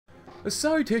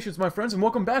Salutations, my friends, and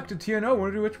welcome back to TNO,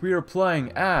 in which we are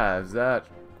playing as that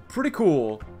pretty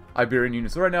cool Iberian Union.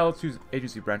 So right now, let's choose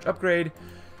Agency Branch Upgrade,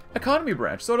 Economy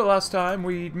Branch. So the last time,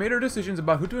 we made our decisions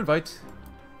about who to invite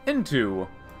into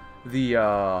the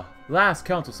last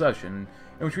council session,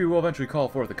 in which we will eventually call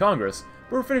forth the Congress.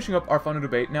 But we're finishing up our final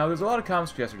debate. Now, there's a lot of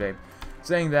comments yesterday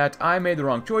saying that I made the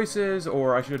wrong choices,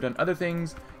 or I should have done other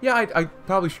things. Yeah, I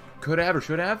probably could have or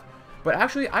should have, but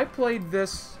actually, I played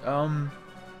this,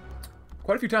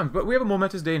 quite a few times, but we have a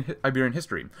momentous day in Iberian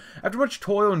history. After much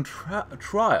toil and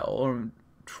travail,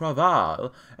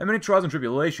 and many trials and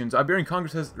tribulations, Iberian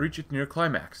Congress has reached its near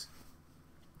climax.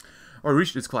 Or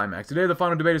reached its climax. Today, the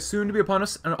final debate is soon to be upon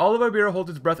us, and all of Iberia holds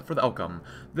its breath for the outcome.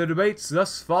 The debates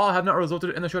thus far have not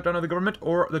resulted in the shutdown of the government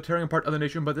or the tearing apart of the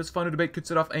nation, but this final debate could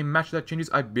set off a match that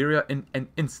changes Iberia in an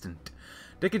instant.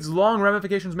 Decades-long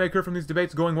ramifications may occur from these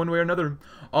debates going one way or another.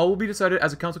 All will be decided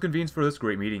as the council convenes for this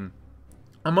great meeting.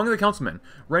 Among the councilmen,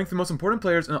 ranked the most important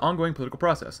players in the ongoing political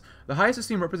process, the highest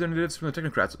esteemed representatives from the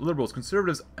technocrats, liberals,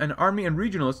 conservatives, and army and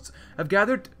regionalists have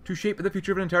gathered to shape the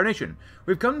future of an entire nation.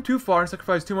 We've come too far and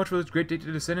sacrificed too much for this great day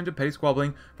to descend into petty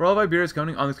squabbling, for all of Iberia is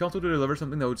counting on this council to deliver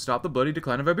something that would stop the bloody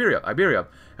decline of Iberia. Iberia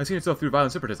has seen itself through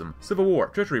violent separatism, civil war,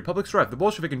 treachery, public strife, the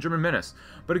Bolshevik and German menace,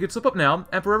 but it could slip up now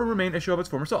and forever remain a show of its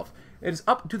former self. It is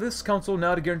up to this council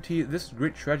now to guarantee this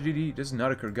great tragedy does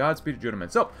not occur. Godspeed, gentlemen.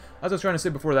 So, as I was trying to say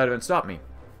before that event stopped me,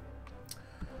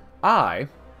 I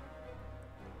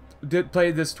did play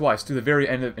this twice to the very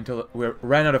end until we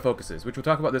ran out of focuses, which we'll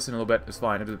talk about this in a little bit. It's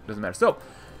fine. It doesn't matter. So,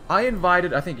 I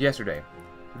invited, I think yesterday,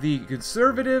 the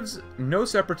conservatives, no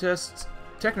separatists,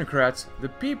 technocrats, the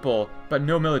people, but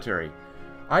no military.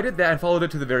 I did that and followed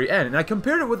it to the very end, and I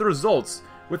compared it with the results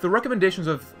with the recommendations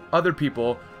of other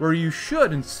people, where you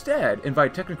should instead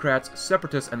invite technocrats,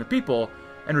 separatists, and the people,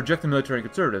 and reject the military and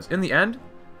conservatives. In the end,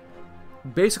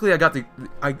 basically, I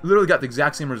literally got the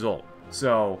exact same result.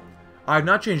 So, I've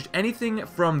not changed anything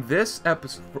from this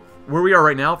episode, where we are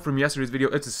right now, from yesterday's video.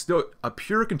 It's still a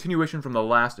pure continuation from the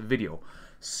last video.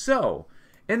 So,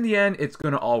 in the end, it's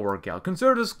going to all work out.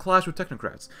 Conservatives clash with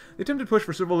technocrats. The attempted push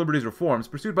for civil liberties reforms,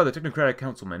 pursued by the technocratic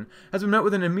councilmen, has been met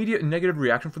with an immediate negative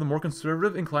reaction from the more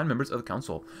conservative-inclined members of the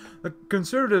council. The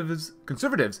conservatives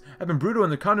have been brutal in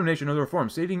their condemnation of the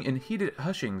reforms, stating in heated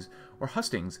hustings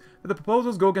that the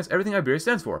proposals go against everything Iberia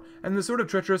stands for, and the sort of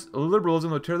treacherous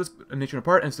liberalism will tear this nation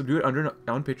apart and subdue it under an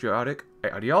unpatriotic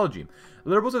ideology.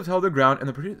 The liberals have held their ground in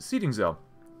the proceedings, though,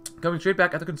 coming straight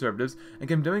back at the conservatives and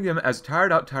condemning them as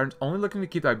tired-out tyrants only looking to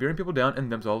keep the Iberian people down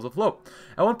and themselves afloat.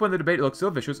 At one point, the debate looked so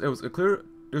vicious, it was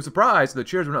a surprise that the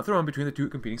chairs were not thrown between the two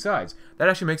competing sides. That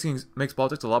actually makes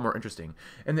politics a lot more interesting.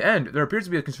 In the end, there appears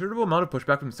to be a considerable amount of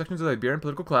pushback from sections of the Iberian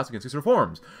political class against these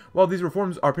reforms. While these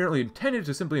reforms are apparently intended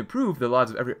to simply improve the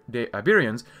lives of everyday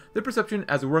Iberians, their perception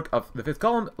as a work of the fifth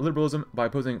column, liberalism, by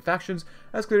opposing factions,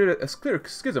 has created a clear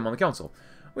schism on the council.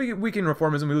 We weaken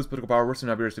reformism, we lose political power, worsen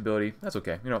Iberia's stability. That's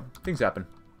okay. You know, things happen.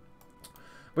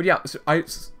 But yeah, so I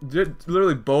did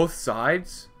literally both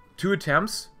sides, 2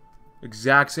 attempts,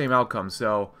 exact same outcome.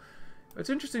 So, it's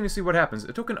interesting to see what happens.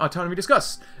 A token autonomy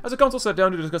discussed. As the council sat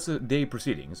down to discuss the day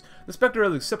proceedings, the specter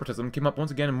of separatism came up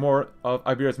once again, and more of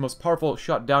Iberia's most powerful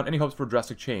shot down any hopes for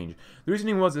drastic change. The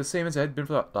reasoning was the same as it had been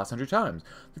for the last 100 times.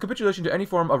 The capitulation to any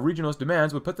form of regionalist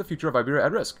demands would put the future of Iberia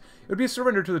at risk. It would be a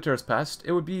surrender to the terrorist past.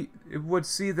 It would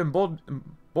see the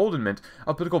emboldenment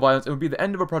of political violence. It would be the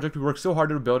end of a project we worked so hard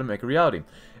to build and make a reality.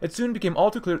 It soon became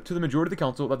all too clear to the majority of the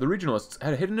council that the regionalists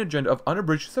had a hidden agenda of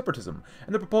unabridged separatism,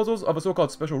 and the proposals of a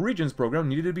so-called special regions program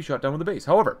needed to be shot down with the base.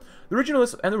 However, the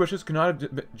regionalists and their wishes could not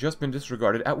have just been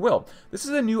disregarded at will. This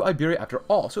is a new Iberia after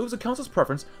all, so it was the council's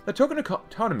preference that token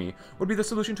autonomy would be the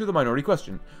solution to the minority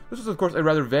question. This was, of course, a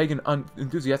rather vague and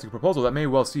unenthusiastic proposal that may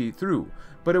well see through,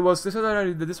 but it was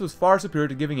decided that this was far superior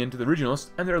to giving in to the regionalists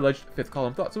and their alleged fifth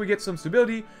column thought. So we get some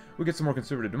stability, we get some more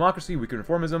conservative democracy, weaker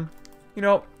reformism. You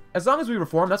know, as long as we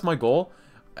reform, that's my goal.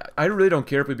 I really don't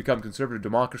care if we become conservative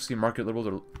democracy, market liberals,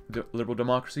 or liberal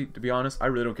democracy, to be honest. I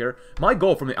really don't care. My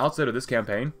goal from the outset of this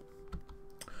campaign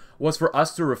was for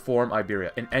us to reform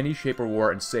Iberia in any shape or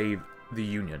form and save the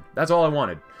Union. That's all I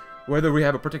wanted. Whether we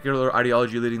have a particular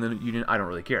ideology leading the Union, I don't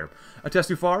really care. A test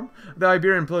too far? The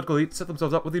Iberian political elite set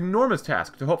themselves up with the enormous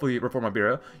task to hopefully reform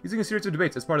Iberia, using a series of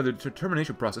debates as part of the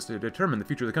determination process to determine the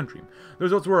future of the country. The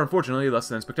results were, unfortunately, less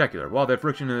than spectacular. While the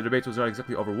friction in the debates was not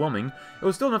exactly overwhelming, it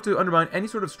was still enough to undermine any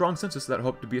sort of strong census that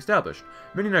hoped to be established.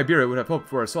 Many in Iberia would have hoped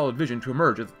for a solid vision to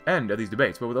emerge at the end of these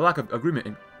debates, but with a lack of agreement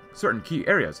in certain key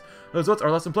areas. The results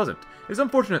are less than pleasant. It is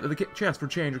unfortunate that the chance for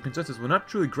change or consensus will not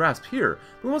truly grasp here,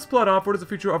 but we must plot off what is the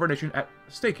future of our nation at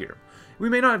stake here. We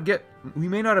may not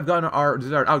have gotten our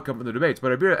desired outcome from the debates,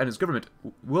 but Iberia and its government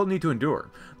will need to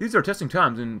endure. These are testing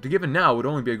times, and to give in now would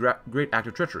only be a great act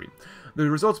of treachery. The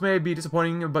results may be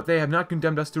disappointing, but they have not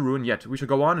condemned us to ruin yet. We shall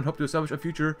go on and hope to establish a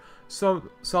future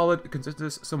solid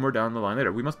consensus somewhere down the line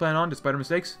later. We must plan on, despite our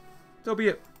mistakes. So be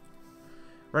it.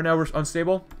 Right now we're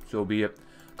unstable. So be it.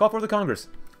 Call for the Congress.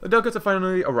 The delegates have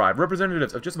finally arrived.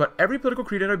 Representatives of just about every political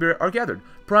creed in Iberia are gathered,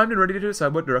 primed and ready to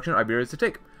decide what direction Iberia is to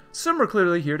take. Some are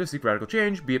clearly here to seek radical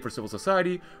change, be it for civil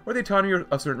society or the autonomy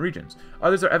of certain regions.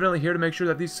 Others are evidently here to make sure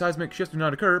that these seismic shifts do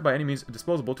not occur by any means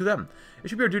disposable to them. It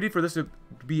should be our duty for this to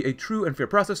be a true and fair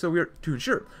process, so we are to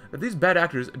ensure that these bad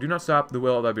actors do not stop the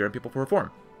will of the Iberian people for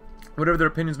reform. Whatever their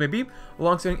opinions may be, the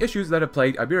long-standing issues that have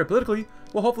plagued Iberia politically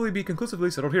will hopefully be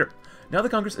conclusively settled here. Now the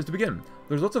Congress is to begin,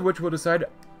 the results of which will decide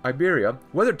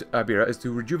whether Iberia is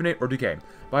to rejuvenate or decay.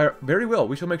 By our very will,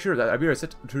 we shall make sure that Iberia is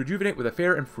set to rejuvenate with a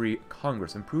fair and free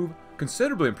Congress,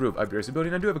 considerably improve Iberia's ability,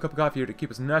 and I do have a cup of coffee here to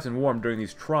keep us nice and warm during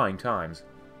these trying times.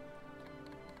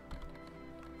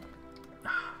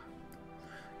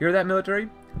 Hear that, military?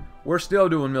 We're still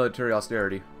doing military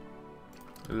austerity.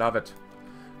 Love it.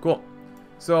 Cool.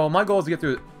 So my goal is to get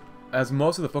through as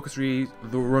most of the focus tree,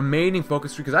 the remaining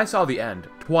focus tree, because I saw the end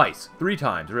twice, 3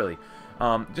 times, really,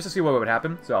 just to see what would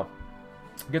happen. So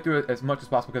get through it as much as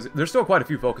possible, because there's still quite a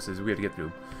few focuses we have to get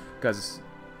through, because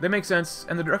they make sense,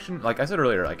 and the direction, like I said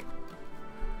earlier, like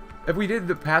if we did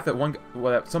the path that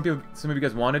some of you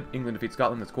guys wanted, England defeat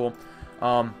Scotland, that's cool.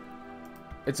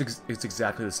 It's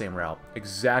exactly the same route,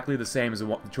 exactly the same as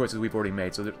the choices we've already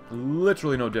made. So there's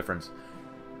literally no difference.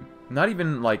 Not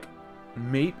even like.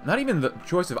 Not even the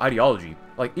choice of ideology.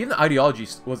 Like, even the ideology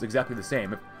was exactly the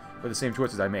same, for the same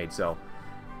choices I made, so.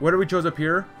 Whether we chose up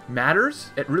here matters.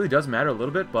 It really does matter a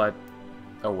little bit, but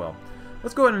oh well.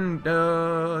 Let's go ahead and,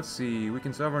 let's see.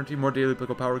 Weaken sovereignty, more daily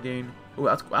political power gain. Oh,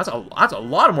 that's a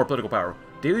lot of more political power.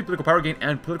 Daily political power gain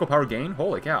and political power gain?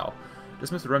 Holy cow.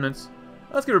 Dismiss the remnants.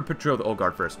 Let's get a picture of the old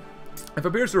guard first. If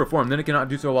Iberia is to reform, then it cannot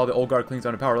do so while the old guard clings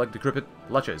on to power like decrepit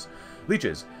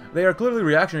leeches. They are clearly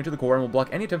reactionary to the core and will block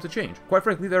any attempts to change. Quite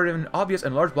frankly, they are an obvious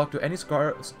and large block to any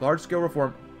large-scale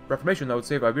reformation that would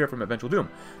save Iberia from eventual doom.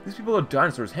 These people are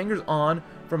dinosaurs, hangers-on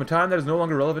from a time that is no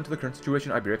longer relevant to the current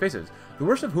situation Iberia faces. The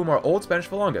worst of whom are old Spanish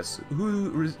Falangists,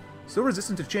 who are so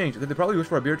resistant to change that they probably wish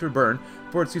for Iberia to burn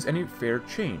before it sees any fair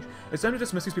change. It's time to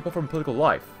dismiss these people from political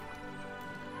life,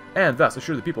 and thus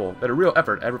assure the people that a real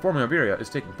effort at reforming Iberia is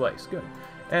taking place. Good.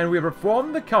 And we have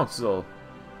reformed the council.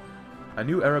 A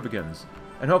new era begins.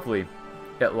 And hopefully,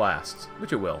 it lasts.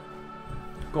 Which it will.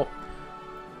 Cool.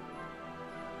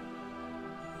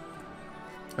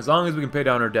 As long as we can pay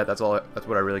down our debt, that's what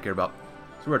I really care about.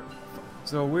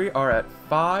 So we are at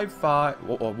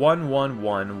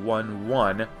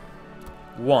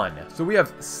 1. So we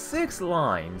have 6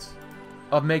 lines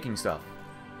of making stuff.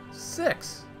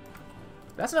 6.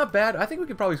 That's not bad. I think we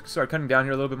could probably start cutting down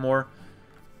here a little bit more.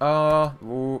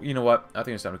 You know what? I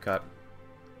think it's time to cut.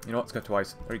 You know what? Let's cut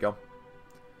twice. There you go.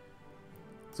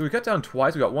 So we cut down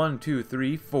twice. We got 1, 2,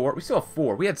 3, 4. We still have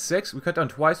 4. We had 6. We cut down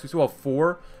twice. We still have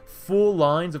 4 full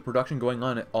lines of production going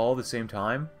on at all the same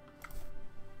time.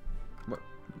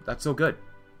 That's so good.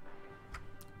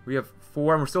 We have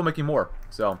 4, and we're still making more.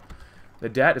 So the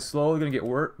debt is slowly going to get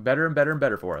better and better and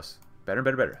better for us. Better and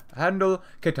better and better. Handle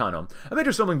Caetano. A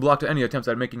major stumbling block to any attempts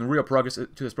at making real progress to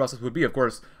this process would be, of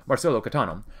course, Marcelo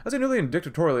Caetano. As a newly and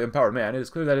dictatorially empowered man, it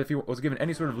is clear that if he was given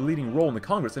any sort of leading role in the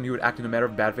Congress, then he would act in a matter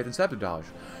of bad faith and sabotage.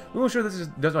 We will ensure this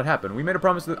does not happen. We made a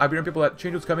promise to the Iberian people that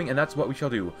change was coming, and that's what we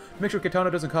shall do. To make sure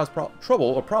Caetano doesn't cause trouble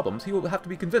or problems, he will have to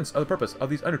be convinced of the purpose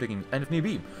of these undertakings, and if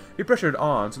need be pressured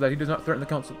on so that he does not threaten the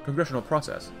congressional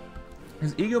process.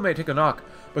 His ego may take a knock,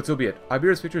 but so be it.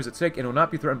 Iberia's future is at stake and will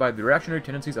not be threatened by the reactionary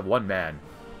tendencies of one man.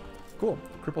 Cool.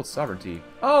 Crippled sovereignty.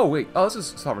 Oh, wait. Oh, this is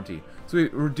sovereignty. So we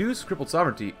reduce crippled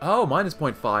sovereignty. Oh, minus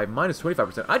 0.5, minus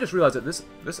 25%. I just realized that this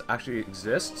actually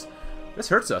exists. This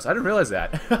hurts us. I didn't realize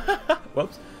that.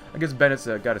 Whoops. I guess Bennett's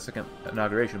got a second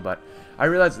inauguration, but I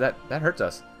realized that hurts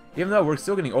us. Even though we're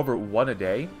still getting over 1 a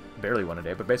day. Barely 1 a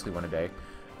day, but basically 1 a day.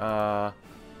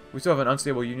 We still have an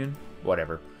unstable union.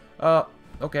 Whatever.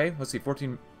 Okay, let's see,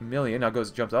 14 million now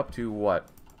jumps up to what?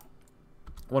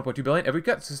 1.2 billion. If we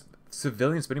cut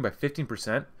civilian spending by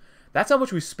 15%, that's how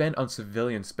much we spend on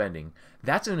civilian spending.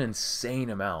 That's an insane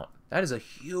amount. That is a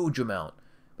huge amount.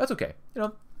 That's okay. You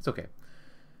know, it's okay.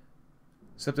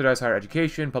 Subsidize higher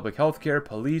education, public health care,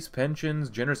 police, pensions,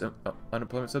 generous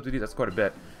unemployment subsidies. That's quite a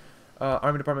bit.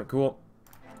 Army department, cool.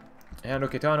 And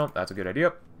Caetano, that's a good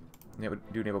idea.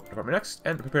 do Naval Department next,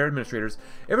 and prepare administrators.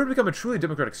 If it become a truly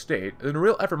democratic state, then a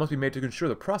real effort must be made to ensure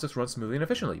the process runs smoothly and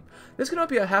efficiently. This cannot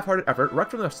be a half-hearted effort,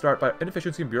 wrecked from the start by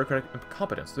inefficiency and bureaucratic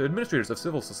incompetence. The administrators of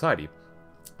civil society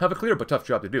have a clear but tough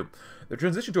job to do. The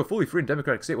transition to a fully free and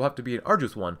democratic state will have to be an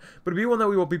arduous one, but it'll be one that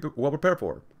we will be well prepared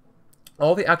for.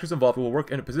 All the actors involved will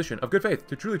work in a position of good faith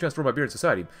to truly transform Iberian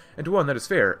society into one that is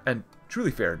fair, and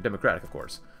truly fair and democratic, of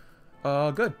course.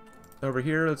 Good. Over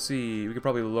here, let's see, we could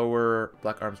probably lower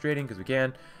black arms trading, because we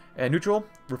can. And neutral,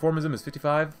 reformism is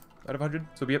 55 out of 100,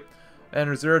 so be it. And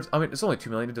reserves, I mean, it's only 2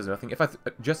 million, it does nothing. If I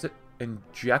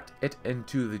inject it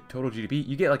into the total GDP,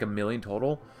 you get like 1 million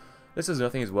total. This is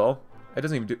nothing as well. It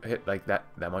doesn't even hit like that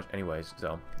much anyways,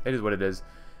 so it is what it is.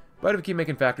 But if we keep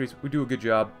making factories, we do a good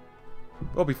job,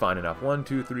 we'll be fine enough. 1,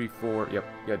 2, 3, 4, yep,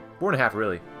 4.5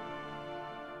 really.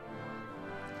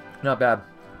 Not bad.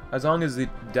 As long as the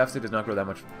deficit does not grow that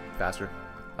much faster.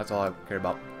 That's all I care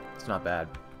about. It's not bad.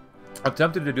 I'm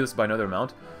tempted to do this by another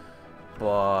amount,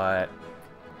 but...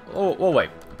 Oh, well,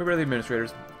 wait. Prepare the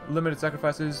administrators. Limited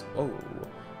sacrifices. Oh.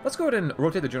 Let's go ahead and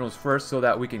rotate the generals first so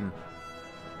that we can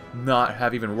not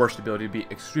have even worse stability to be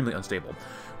extremely unstable.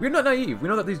 We are not naive. We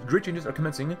know that these great changes are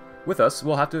commencing with us.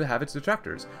 We'll have to have its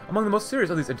detractors. Among the most serious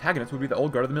of these antagonists would be the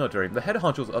old guard of the military. The head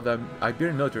honchos of the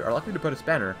Iberian military are likely to put a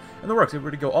spanner in the works if we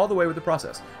were to go all the way with the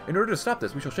process. In order to stop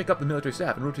this, we shall shake up the military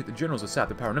staff and rotate the generals of sap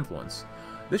their power and influence.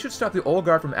 This should stop the old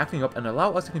guard from acting up and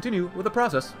allow us to continue with the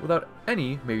process without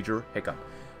any major hiccup.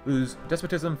 Lose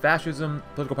despotism, fascism,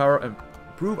 political power, and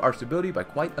improve our stability by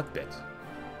quite a bit.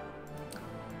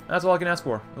 That's all I can ask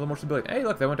for. A little more stability. Hey,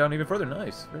 look, that went down even further.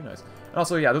 Nice. Very nice. And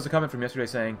also, yeah, there was a comment from yesterday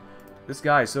saying, this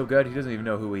guy is so good, he doesn't even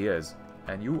know who he is.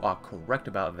 And you are correct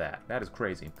about that. That is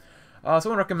crazy.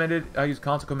 Someone recommended I use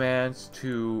console commands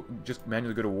to just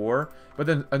manually go to war. But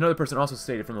then another person also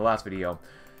stated from the last video,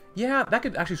 yeah, that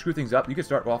could actually screw things up. You could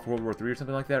start off World War III or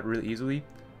something like that really easily.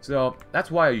 So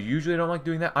that's why I usually don't like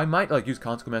doing that. I might like use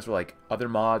console commands for like other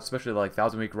mods, especially like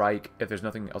Thousand Week Reich if there's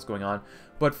nothing else going on.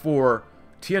 But for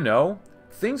TNO,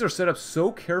 things are set up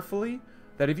so carefully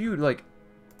that if you, like,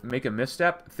 make a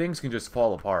misstep, things can just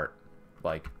fall apart.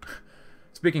 Like,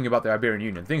 speaking about the Iberian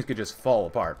Union, things could just fall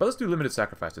apart. But let's do limited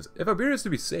sacrifices. If Iberia is to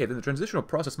be saved, then the transitional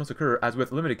process must occur as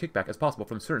with limited kickback as possible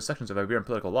from certain sections of Iberian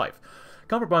political life.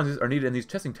 Compromises are needed in these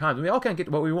testing times, and we all can't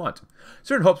get what we want.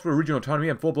 Certain hopes for regional autonomy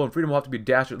and full-blown freedom will have to be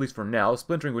dashed, at least for now.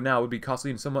 Splintering would be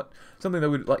costly and something that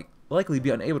would likely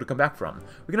be unable to come back from.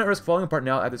 We cannot risk falling apart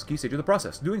now at this key stage of the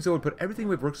process. Doing so would put everything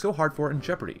we've worked so hard for in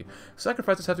jeopardy.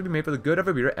 Sacrifices have to be made for the good of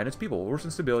Iberia and its people.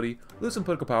 Worsen stability, lose some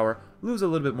political power, lose a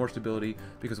little bit more stability,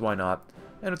 because why not?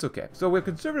 And it's okay. So we have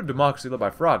conservative democracy led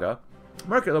by Fraga,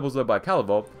 market levels led by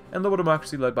Calvo, and liberal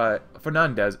democracy led by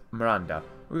Fernandez Miranda.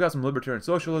 We got some libertarian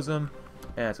socialism,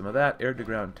 and some of that.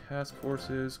 Air-to-ground task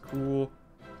forces, cool.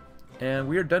 And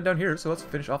we are done down here, so let's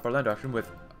finish off our land auction with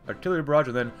artillery barrage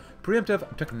and then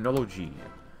preemptive technology.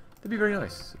 That'd be very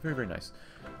nice. Very, very nice.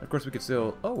 Of course, we could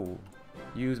still,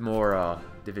 use more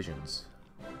divisions.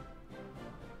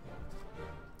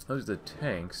 Those are the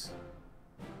tanks.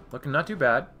 Looking not too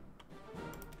bad.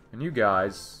 And you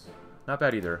guys, not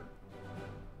bad either.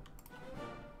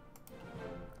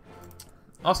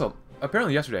 Also,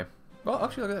 apparently yesterday, well,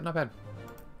 actually, look at that, not bad.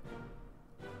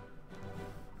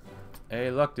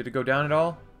 Hey, look, did it go down at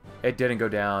all? It didn't go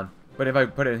down. But if I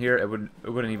put it in here, it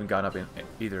wouldn't even gone up in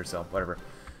either, so whatever.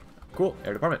 Cool,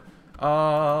 air department.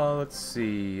 Let's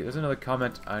see. There's another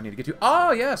comment I need to get to.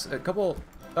 Oh, yes, a couple...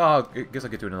 I guess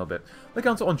I'll get to it in a little bit. The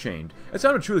Council Unchained. It's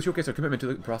time to truly showcase our commitment to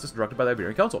the process directed by the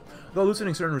Iberian Council, though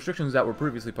loosening certain restrictions that were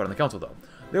previously put on the Council, though.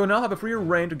 They will now have a freer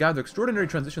reign to guide the extraordinary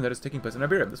transition that is taking place in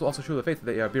Iberia. This will also show the faith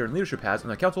that the Iberian leadership has in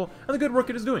the Council and the good work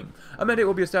it is doing. A mandate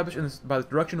will be established by this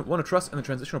direction, one of trust in the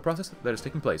transitional process that is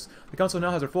taking place. The Council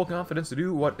now has our full confidence to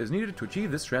do what is needed to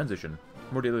achieve this transition.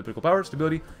 More daily political power,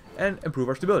 stability, and improve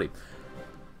our stability.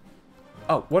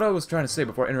 Oh, what I was trying to say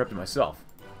before I interrupted myself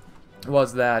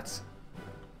was that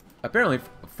apparently,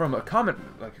 from a comment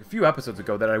like a few episodes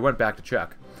ago that I went back to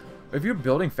check, if you're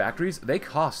building factories, they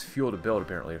cost fuel to build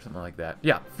apparently, or something like that.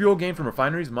 Yeah, fuel gain from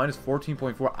refineries minus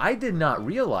 14.4. I did not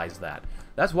realize that.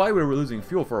 That's why we were losing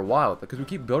fuel for a while, because we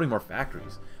keep building more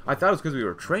factories. I thought it was because we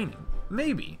were training,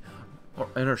 maybe,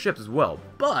 and our ships as well.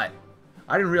 But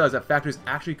I didn't realize that factories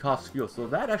actually cost fuel, so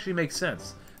that actually makes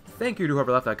sense. Thank you to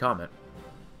whoever left that comment,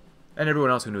 and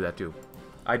everyone else who knew that too.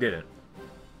 I didn't.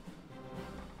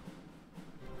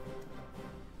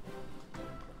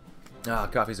 Ah,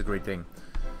 coffee's a great thing.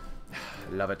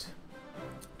 Love it.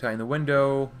 Tighten the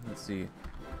window. Let's see.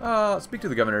 Speak to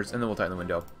the governors, and then we'll tighten the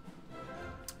window.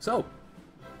 So,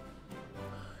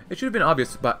 it should have been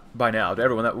obvious, but by now to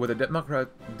everyone that with the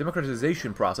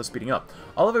democratization process speeding up,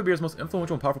 all of Iberia's most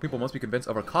influential and powerful people must be convinced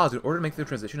of our cause in order to make the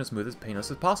transition as smooth as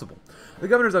painless as possible. The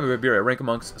governors of Iberia rank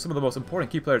amongst some of the most important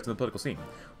key players in the political scene.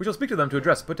 We shall speak to them to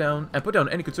address, put down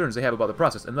any concerns they have about the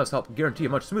process, and thus help guarantee a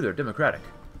much smoother democratic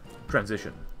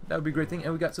transition. That would be a great thing,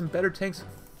 and we got some better tanks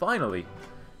finally.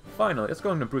 Finally, let's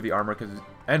go and improve the armor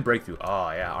and breakthrough.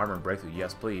 Oh yeah, armor and breakthrough,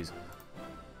 yes please.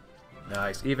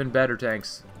 Nice, even better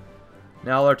tanks.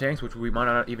 Now all our tanks, which we might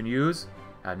not even use,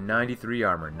 have 93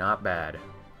 armor. Not bad.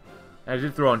 And I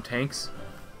did throw on tanks.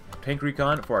 Tank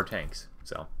recon for our tanks.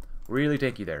 So, really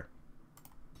tanky there.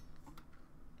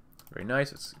 Very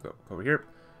nice. Let's go over here.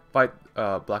 Fight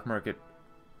black market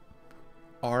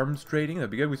arms trading.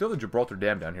 That'd be good. We still have the Gibraltar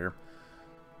Dam down here.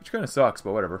 Which kind of sucks,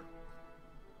 but whatever.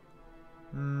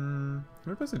 Can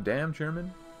we replace the dam,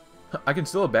 Chairman? I can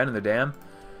still abandon the dam.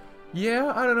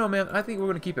 Yeah, I don't know, man. I think we're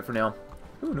going to keep it for now.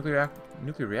 Ooh, nuclear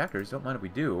reactors. Don't mind if we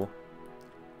do.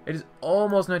 It is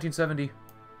almost 1970.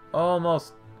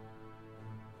 Almost.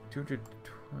 200...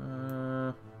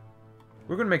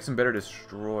 we're going to make some better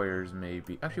destroyers,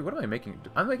 maybe. Actually, what am I making?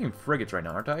 I'm making frigates right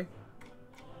now, aren't I?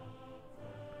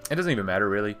 It doesn't even matter,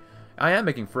 really. I am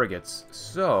making frigates,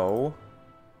 so...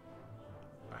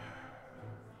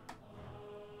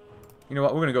 You know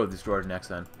what? We're going to go with destroyers next,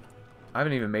 then. I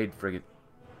haven't even made frigate.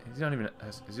 He's not even...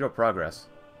 has 0 progress.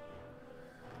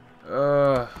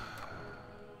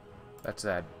 That's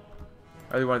sad.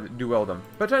 I really wanted to do well with them.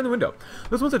 But time in the window.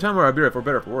 This was a time where Iberia, for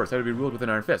better or for worse, had to be ruled with an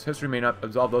iron fist. History may not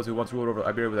absolve those who once ruled over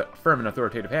Iberia with a firm and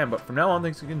authoritative hand, but from now on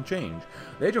things can change.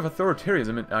 The age of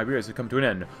authoritarianism in Iberia has come to an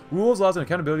end. Rules, laws, and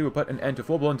accountability will put an end to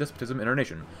full-blown despotism in our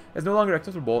nation. It is no longer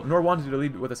acceptable, nor wanted to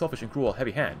lead with a selfish and cruel,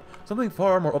 heavy hand. Something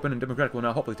far more open and democratic will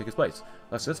now hopefully take its place.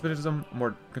 Less despotism,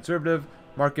 more conservative,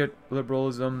 market,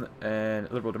 liberalism,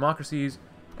 and liberal democracies,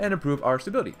 and improve our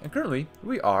stability. And currently,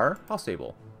 we are how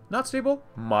stable? Not stable?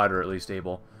 Moderately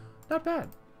stable. Not bad.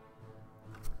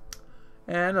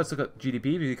 And let's look at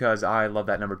GDP because I love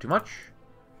that number too much.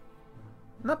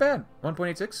 Not bad.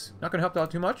 1.86. Not going to help out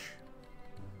too much.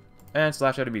 And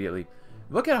slash out immediately.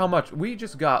 Look at how much. We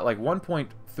just got like 1.3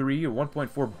 or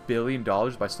 $1.4 billion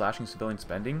by slashing civilian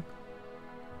spending.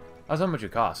 That's how much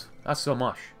it costs. That's so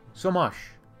much. So much.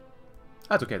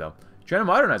 That's okay though. China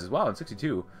modernizes. Wow, in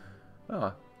 62.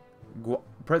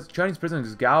 Chinese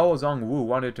President Gao Zhongwu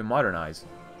wanted to modernize.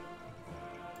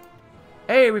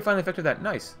 Hey, we finally effected that.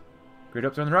 Nice. Great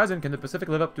hopes are on the horizon. Can the Pacific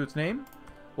live up to its name?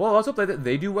 Well, let's hope that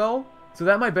they do well. So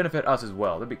that might benefit us as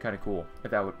well. That'd be kind of cool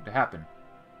if that would happen.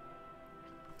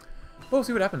 We'll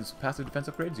see what happens. Passive defense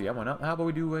upgrades. Yeah, why not? How about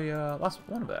we do a last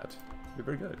one of that? Be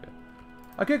very good.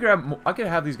 I could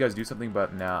have these guys do something,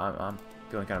 but nah, I'm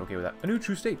feeling kind of okay with that. A new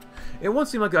true state. It once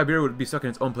seemed like Iberia would be stuck in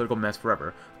its own political mess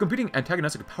forever. Competing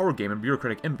antagonistic power game and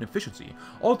bureaucratic inefficiency,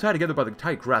 all tied together by the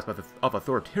tight grasp of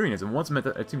authoritarianism, once meant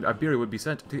that it seemed Iberia would be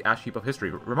sent to the ash heap of history.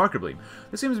 Remarkably,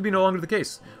 this seems to be no longer the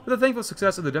case. With the thankful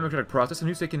success of the democratic process, a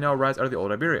new state can now rise out of the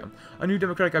old Iberia. A new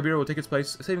democratic Iberia will take its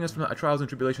place, saving us from the trials and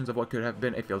tribulations of what could have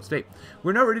been a failed state.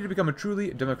 We're now ready to become a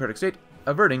truly democratic state,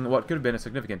 averting what could have been a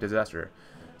significant disaster.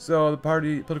 So the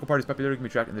political party's popularity can be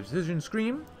tracked in the decision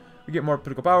screen. We get more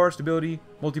political power, stability,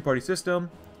 multi-party system,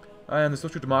 and the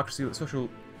social democracy,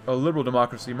 liberal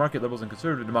democracy, market liberals, and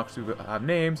conservative democracy have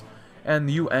names, and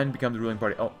the UN becomes the ruling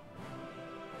party. Oh,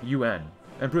 UN.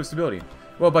 Improve stability.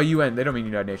 Well, by UN, they don't mean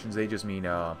United Nations, they just mean,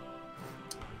 what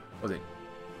was it?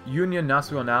 Union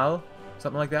Nacional?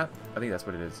 Something like that? I think that's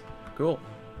what it is. Cool.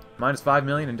 Minus 5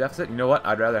 million in deficit. You know what?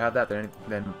 I'd rather have that than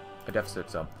a deficit,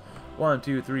 so. 1,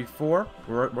 2, 3, 4.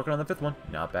 We're working on the 5th one.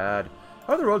 Not bad.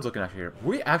 How are the roads looking actually here?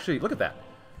 We actually, look at that.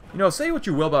 You know, say what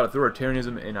you will about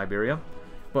authoritarianism in Iberia,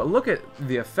 but look at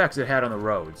the effects it had on the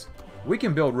roads. We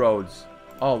can build roads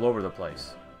all over the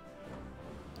place.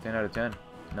 10 out of 10.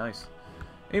 Nice.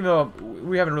 Even though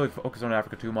we haven't really focused on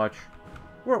Africa too much,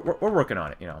 we're working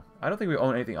on it, you know. I don't think we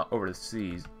own anything over the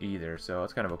seas either, so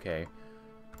it's kind of okay.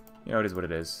 You know, it is what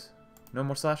it is. No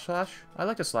more slash slash? I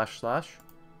like to slash slash.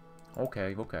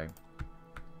 Okay, okay.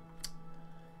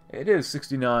 It is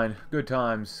 69. Good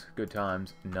times. Good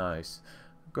times. Nice.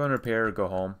 Go and repair. Go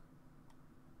home.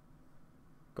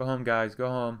 Go home, guys. Go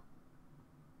home.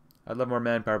 I'd love more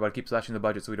manpower, but I keep slashing the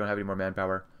budget so we don't have any more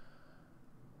manpower.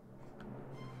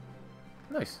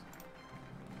 Nice.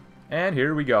 And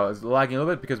here we go. It's lagging a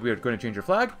little bit because we are going to change our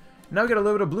flag. Now we got a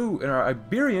little bit of blue in our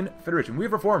Iberian Federation.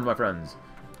 We've reformed, my friends.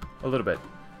 A little bit.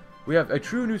 We have a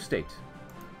true new state.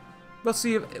 Let's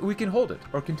see if we can hold it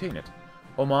or contain it.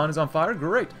 Oman is on fire?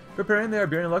 Great. Preparing the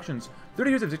Iberian elections. 30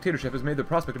 years of dictatorship has made the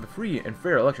prospect of a free and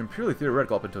fair election purely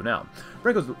theoretical up until now.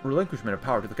 Franco's relinquishment of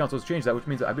power to the council has changed that, which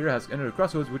means that Iberia has entered a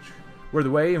crossroads where the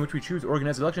way in which we choose to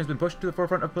organize elections has been pushed to the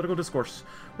forefront of political discourse.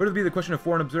 Whether it be the question of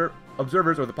foreign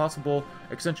observers or the possible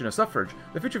extension of suffrage,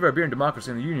 the future of Iberian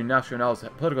democracy and the Union Nationale's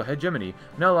political hegemony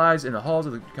now lies in the halls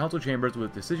of the council chambers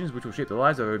with decisions which will shape the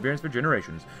lives of Iberians for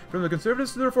generations. From the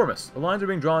conservatives to the reformists, the lines are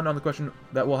being drawn on the question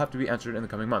that will have to be answered in the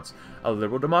coming months. A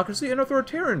liberal democracy and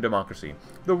authoritarian democracy.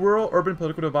 The rural-urban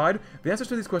political divide, the answers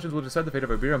to these questions will decide the fate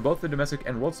of Iberia on both the domestic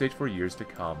and world stage for years to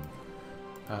come.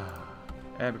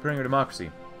 And preparing a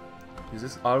democracy. Is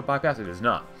this auto-bypass? It is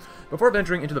not. Before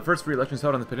venturing into the first free elections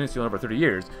held on the peninsula in over 30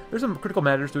 years, there's some critical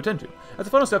matters to attend to. As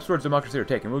the final steps towards democracy are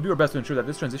taken, we'll do our best to ensure that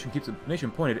this transition keeps the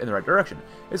nation pointed in the right direction.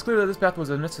 It's clear that this path was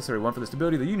a necessary one for the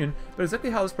stability of the Union, but exactly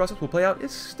how this process will play out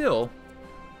is still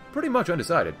pretty much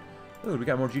undecided. Ooh, we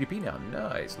got more GDP now.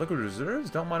 Nice. Liquid reserves?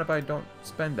 Don't mind if I don't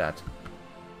spend that.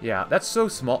 Yeah, that's so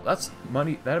small. That's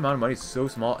money. That amount of money is so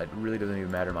small, it really doesn't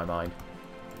even matter in my mind.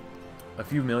 A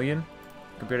few million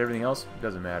compared to everything else,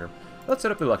 doesn't matter. Let's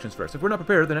set up the elections first. If we're not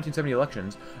prepared, the 1970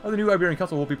 elections of the new Iberian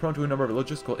Council will be prone to a number of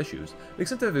logistical issues. The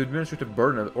extent of the administrative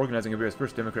burden of organizing Iberia's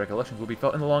first democratic elections will be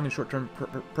felt in the long and short-term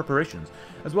preparations,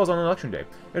 as well as on election day.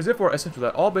 It is therefore essential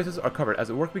that all bases are covered as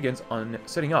the work begins on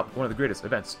setting up one of the greatest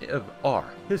events of our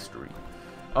history.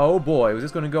 Oh boy, was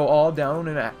this going to go all down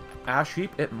in an ash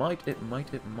heap? It might, it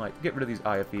might, it might. Get rid of these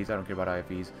IFEs. I don't care about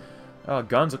IFEs.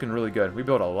 Guns looking really good. We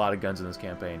built a lot of guns in this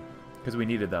campaign, because we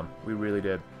needed them. We really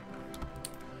did.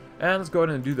 And let's go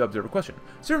ahead and do the observer question.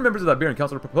 Certain members of the Iberian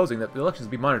Council are proposing that the elections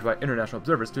be monitored by international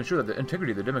observers to ensure that the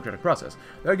integrity of the democratic process.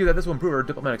 They argue that this will improve our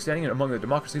diplomatic standing among the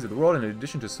democracies of the world in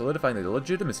addition to solidifying the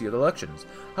legitimacy of the elections.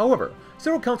 However,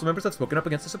 several council members have spoken up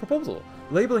against this proposal,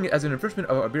 labeling it as an infringement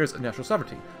of Iberia's national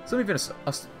sovereignty. Some even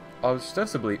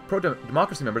ostensibly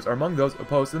pro-democracy members are among those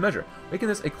opposed to the measure, making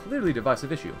this a clearly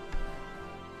divisive issue.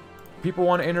 People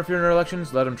want to interfere in our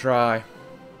elections? Let them try.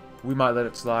 We might let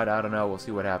it slide. I don't know. We'll see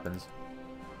what happens.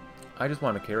 I just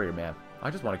want a carrier, man. I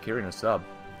just want a carrier and a sub.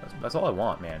 That's all I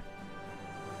want, man.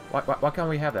 Why can't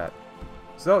we have that?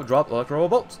 So, drop electoral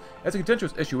votes. It's a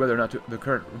contentious issue whether or not the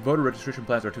current voter registration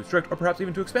plans are too strict or perhaps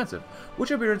even too expansive.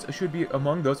 Which Iberians should be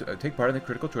among those who take part in the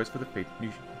critical choice for the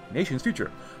nation's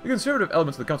future? The conservative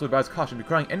elements of the council advise caution,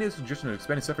 decrying any suggestion of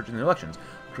expanding suffrage in the elections.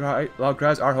 Loud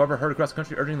cries are, however, heard across the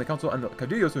country urging the council and the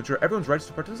caudillos to ensure everyone's rights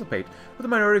to participate, with the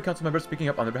minority of council members speaking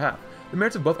up on their behalf. The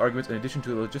merits of both arguments, in addition to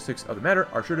the logistics of the matter,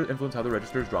 are sure to influence how the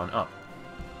register is drawn up.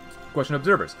 Question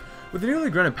observers. With the newly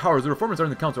granted powers, the reformers in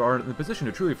the council are in the position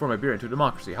to truly form Iberia into a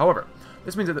democracy. However,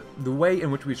 this means that the way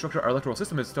in which we structure our electoral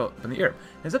system is still up in the air.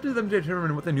 It's up to them to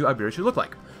determine what the new Iberia should look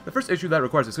like. The first issue that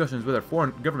requires discussion is whether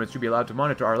foreign governments should be allowed to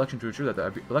monitor our election to ensure that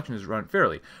the election is run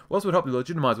fairly. While this would help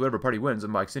legitimize whatever party wins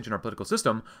and by extension our political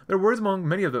system, there are worries among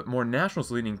many of the more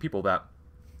nationalist-leaning people that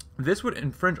this would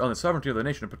infringe on the sovereignty of the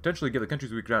nation and potentially give the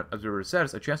countries we grant observer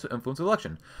status a chance to influence the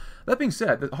election. That being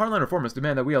said, the hardline reformists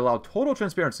demand that we allow total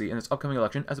transparency in this upcoming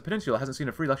election, as the peninsula hasn't seen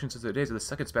a free election since the days of the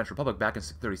Second Spanish Republic back in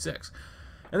 1636.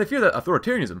 And they fear that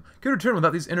authoritarianism could return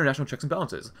without these international checks and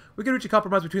balances. We could reach a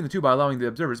compromise between the two by allowing the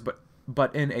observers,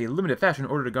 but in a limited fashion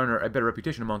in order to garner a better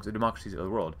reputation amongst the democracies of the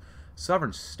world.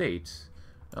 Sovereign states.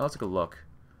 Now let's take a look.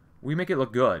 We make it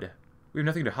look good. We have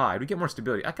nothing to hide. We get more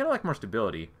stability. I kind of like more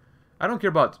stability. I don't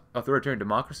care about authoritarian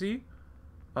democracy.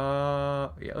 Yeah,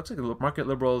 it looks like market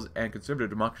liberals and conservative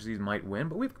democracies might win,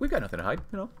 but we've got nothing to hide.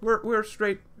 You know, we're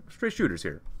straight shooters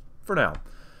here for now.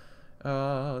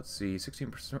 Let's see,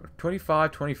 16%,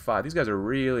 25, 25. These guys are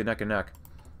really neck and neck.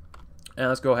 And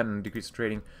let's go ahead and decrease the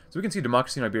trading. So we can see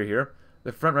democracy in Iberia here.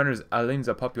 The front runner is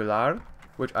Alianza Popular,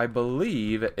 which I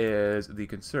believe is the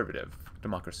conservative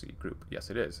democracy group. Yes,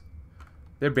 it is.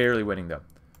 They're barely winning though.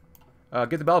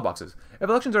 Get the ballot boxes. If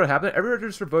elections are to happen, every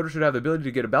registered voter should have the ability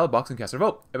to get a ballot box and cast their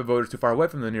vote. If a voter is too far away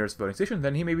from the nearest voting station,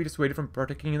 then he may be dissuaded from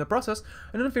partaking in the process,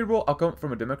 an unfavorable outcome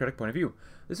from a democratic point of view.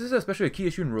 This is especially a key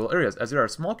issue in rural areas, as there are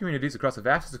small communities across the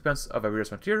vast expanse of Iberia's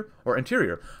frontier, or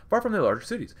interior, far from the larger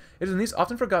cities. It is in these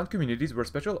often forgotten communities where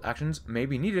special actions may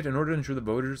be needed in order to ensure the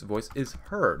voter's voice is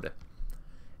heard.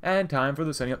 And time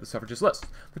for setting up the suffragist list.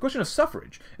 The question of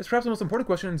suffrage is perhaps the most important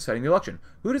question in deciding the election.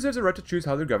 Who deserves the right to choose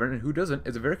how they're governed and who doesn't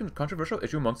is a very controversial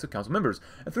issue amongst the council members,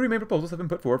 and three main proposals have been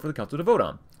put forward for the council to vote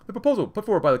on. The proposal put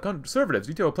forward by the conservatives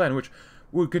detail a plan which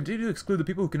would continue to exclude the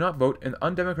people who cannot vote in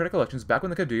undemocratic elections back when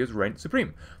the caudillos reigned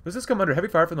supreme. This has come under heavy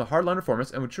fire from the hardline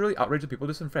reformists and would surely outrage the people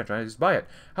disenfranchised by it.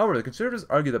 However, the conservatives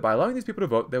argue that by allowing these people to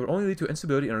vote, they would only lead to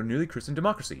instability in our newly christened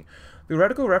democracy. The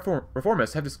radical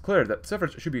reformists have declared that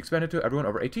suffrage should be expanded to everyone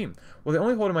over 18. While they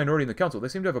only hold a minority in the council, they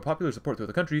seem to have a popular support throughout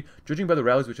the country, judging by the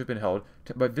rallies which have been held,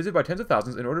 visited by tens of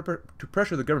thousands in order to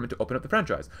pressure the government to open up the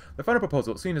franchise. The final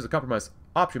proposal, seen as a compromise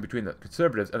option between the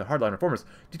conservatives and the hardline reformists,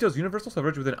 details universal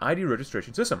suffrage with an ID registration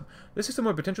administration system. This system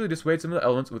would potentially dissuade some of the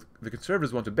elements with the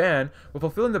conservatives want to ban, while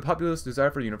fulfilling the populist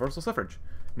desire for universal suffrage.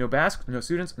 No Basques, no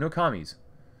students, no commies.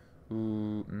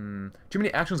 Ooh, Too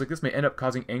many actions like this may end up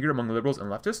causing anger among liberals and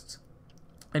leftists.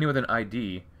 Anyone with an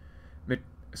ID.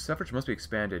 Suffrage must be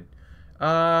expanded.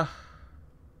 I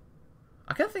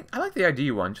like the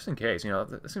ID one, just in case. You know,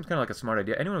 that seems kind of like a smart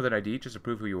idea. Anyone with an ID, just to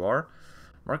prove who you are.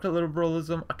 Market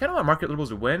liberalism. I kind of want market liberals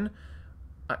to win.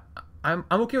 I'm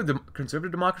okay with the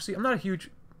conservative democracy. I'm not a huge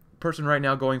person right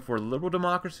now going for liberal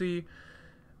democracy.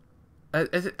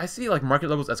 I see like market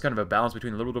liberals as kind of a balance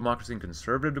between liberal democracy and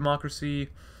conservative democracy.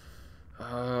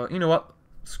 You know what?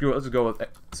 Screw it. Let's go with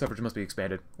suffrage must be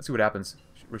expanded. Let's see what happens.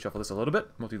 Reshuffle this a little bit.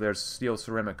 Multi-layer steel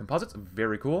ceramic composites.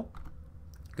 Very cool.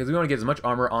 Because we want to get as much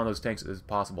armor on those tanks as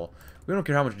possible. We don't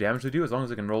care how much damage they do as long as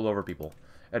they can roll over people.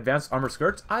 Advanced armor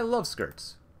skirts. I love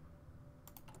skirts.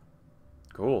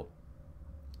 Cool.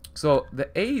 So the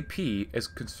AEP is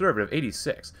conservative,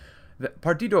 86. The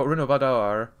Partido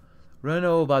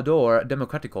Renovador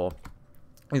Democrático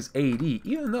is 80,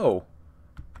 even though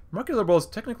market liberals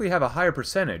technically have a higher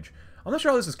percentage. I'm not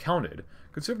sure how this is counted.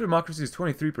 Conservative democracy is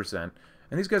 23%,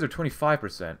 and these guys are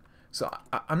 25%. So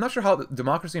I'm not sure how the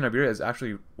democracy in Iberia is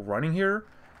actually running here,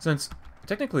 since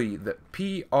technically the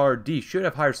PRD should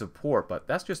have higher support, but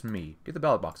that's just me. Get the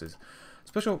ballot boxes.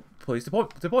 Special police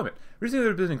deployment. Recently, there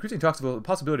have been increasing talks about the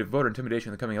possibility of voter intimidation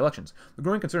in the coming elections. The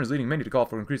growing concern is leading many to call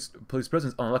for increased police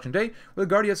presence on election day, where the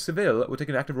Guardia Civil will take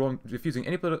an active role in diffusing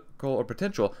any political or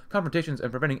potential confrontations and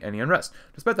preventing any unrest.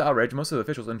 Despite the outrage, most of the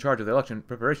officials in charge of the election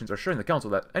preparations are assuring the council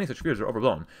that any such fears are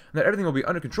overblown, and that everything will be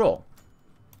under control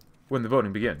when the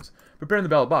voting begins. Preparing the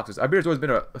ballot boxes. Iberia has always been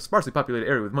a sparsely populated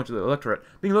area with much of the electorate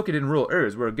being located in rural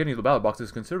areas where getting the ballot boxes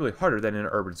is considerably harder than in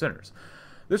urban centers.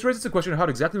 This raises the question of how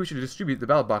exactly we should distribute the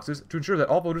ballot boxes to ensure that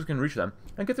all voters can reach them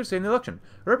and get their say in the election.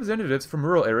 Representatives from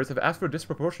rural areas have asked for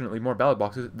disproportionately more ballot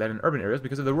boxes than in urban areas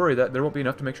because of the worry that there won't be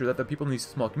enough to make sure that the people in these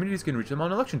small communities can reach them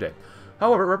on election day.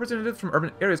 However, representatives from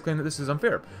urban areas claim that this is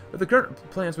unfair, that the current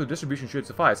plans for the distribution should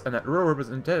suffice, and that rural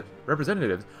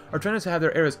representatives are trying to have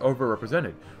their areas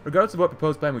overrepresented. Regardless of what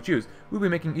proposed plan we choose, we'll be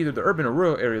making either the urban or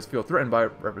rural areas feel threatened by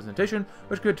representation,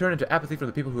 which could turn into apathy from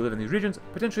the people who live in these regions,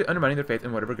 potentially undermining their faith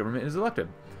in whatever government is elected.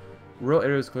 Rural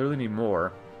areas clearly need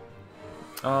more.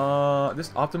 This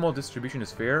optimal distribution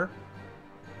is fair.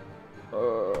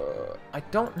 I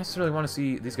don't necessarily want to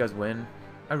see these guys win.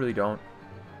 I really don't.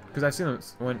 Because I've seen them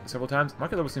win several times.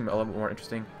 Market levels seem a little bit more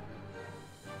interesting.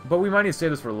 But we might need to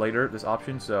save this for later, this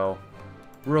option, so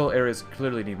rural areas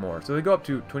clearly need more. So they go up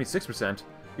to 26%.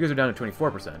 You guys are down to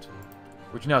 24%.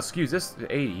 Which now skews this to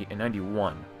 80 and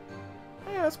 91.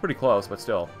 Yeah, that's pretty close, but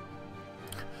still.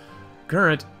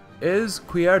 Current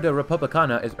Izquierda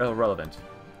Republicana is irrelevant.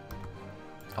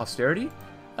 Austerity?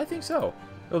 I think so.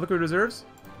 Oh, liquid reserves?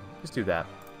 Let's do that.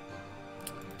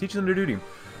 Teach them their duty.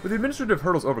 With the administrative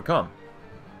hurdles overcome,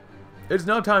 it is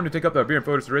now time to take up the Iberian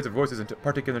voters to raise their voices and to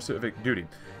partake in their civic duty.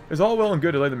 It is all well and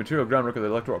good to lay the material groundwork of the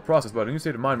electoral process, but a new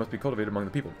state of mind must be cultivated among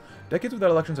the people. Decades without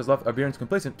elections has left Iberians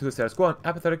complacent to the status quo and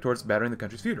apathetic towards bettering the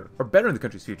country's future.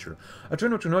 A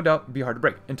trend which will no doubt be hard to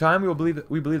break. In time,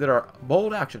 we believe that our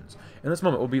bold actions in this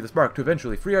moment will be the spark to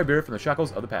eventually free Iberia from the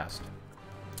shackles of the past.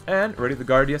 And ready the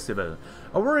Guardia Civil.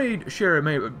 A worried share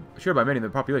by many in the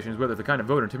population is whether the kind of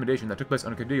voter intimidation that took place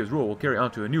under Cadillo's rule will carry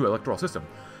on to a new electoral system.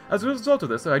 As a result of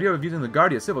this, the idea of using the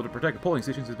Guardia Civil to protect polling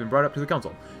stations has been brought up to the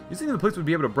council. You think the police would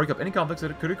be able to break up any conflicts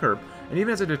that could occur, and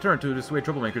even as a deterrent to dissuade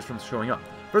troublemakers from showing up.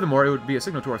 Furthermore, it would be a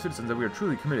signal to our citizens that we are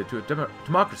truly committed to a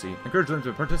democracy, encourage them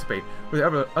to participate where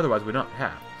they otherwise would not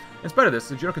have. In spite of this,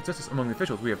 the general consensus among the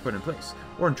officials we have put in place,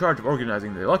 or in charge of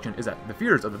organizing the election, is that the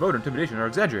fears of the voter intimidation are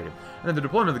exaggerated, and that the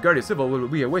deployment of the Guardia Civil will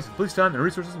be a waste of police time and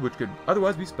resources which could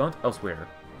otherwise be spent elsewhere.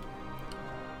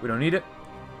 We don't need it.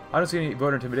 I don't see any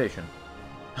voter intimidation.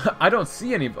 I don't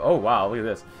see any. Oh wow, look at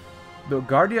this. The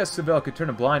Guardia Civil could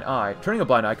turning a blind eye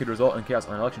could result in chaos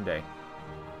on election day.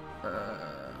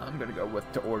 I'm gonna go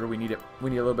with to order. We need it. We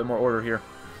need a little bit more order here.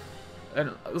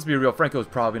 And let's be real, Franco's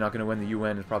probably not going to win. The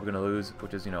UN is probably going to lose,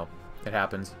 which is, you know, it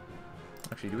happens.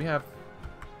 Actually, do we have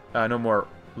no more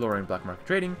lowering black market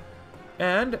trading?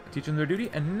 And teach them their duty.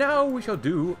 And now we shall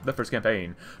do the first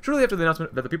campaign. Shortly after the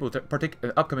announcement that the people will partake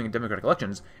in upcoming democratic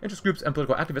elections, interest groups and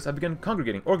political activists have begun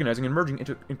congregating, organizing, and merging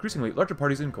into increasingly larger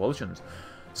parties and coalitions,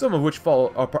 some of which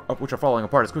are falling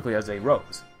apart as quickly as they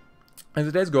rose. As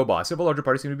the days go by, several larger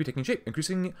parties seem to be taking shape,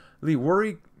 increasingly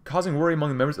causing worry among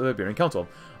the members of the Iberian Council.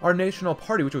 Our national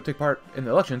party, which will take part in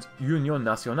the elections, Union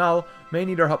Nacional, may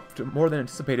need our help more than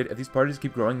anticipated if these parties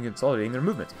keep growing and consolidating their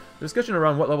movements. The discussion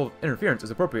around what level of interference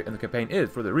is appropriate in the campaign is,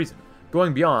 for the reason,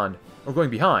 going behind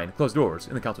closed doors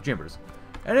in the council chambers.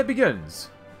 And it begins.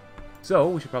 So,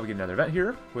 we should probably get another event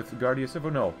here with Guardia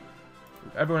Civil. No.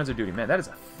 Everyone has their duty. Man, that is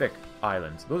a thick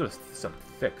island. Those are some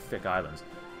thick, thick islands.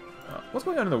 What's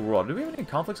going on in the world? Do we have any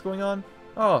conflicts going on?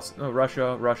 Oh,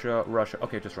 Russia, Russia, Russia.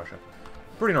 Okay, just Russia.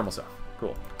 Pretty normal stuff.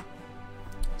 Cool.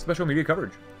 Special media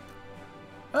coverage.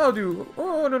 I'll do...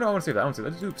 Oh, no, I want to save that.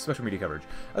 Let's do special media coverage.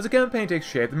 As the campaign takes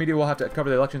shape, the media will have to cover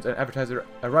the elections and advertise their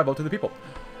arrival to the people.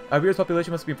 Iberia's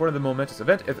population must be informed of the momentous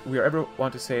event if we ever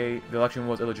want to say the election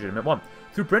was a legitimate one.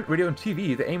 Through print, radio, and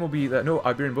TV, the aim will be that no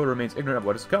Iberian voter remains ignorant of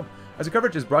what is to come. As the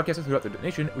coverage is broadcasted throughout the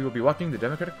nation, we will be watching the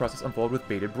democratic process unfold with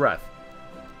bated breath.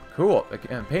 Cool. The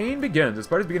campaign begins. As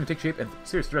parties begin to take shape and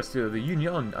serious threats to the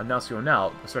Union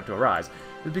Nacional start to arise,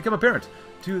 it has become apparent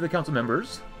to the council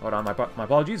members, hold on, my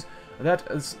apologies, that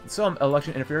some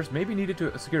election interference may be needed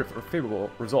to secure a favorable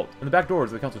result. In the back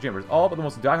doors of the council chambers, all but the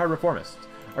most die-hard reformists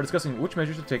are discussing which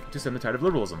measures to take to stem the tide of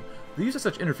liberalism. The use of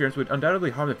such interference would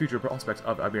undoubtedly harm the future prospects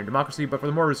of Iberian democracy, but for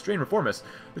the more restrained reformists,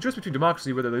 the choice between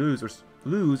democracy whether they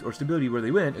lose or stability where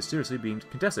they win is seriously being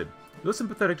contested. Those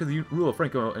sympathetic to the rule of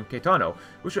Franco and Caetano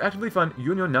wish to actively fund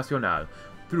Union Nacional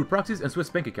through proxies and Swiss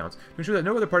bank accounts to ensure that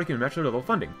no other party can match their level of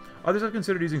funding. Others have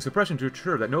considered using suppression to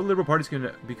ensure that no liberal parties can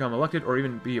become elected or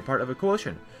even be a part of a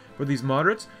coalition. For these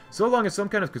moderates, so long as some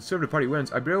kind of conservative party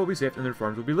wins, Iberia will be safe and the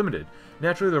reforms will be limited.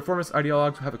 Naturally, the reformist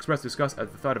ideologues have expressed disgust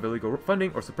at the thought of illegal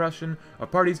funding or suppression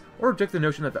of parties, or reject the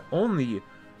notion that only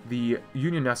the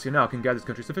Union Nacional can guide this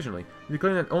country sufficiently,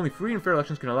 declaring that only free and fair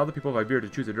elections can allow the people of Iberia to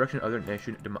choose the direction of their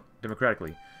nation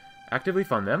democratically. Actively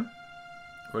fund them,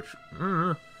 which...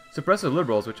 suppress the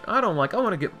liberals, which I don't like. I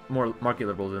want to get more market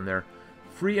liberals in there.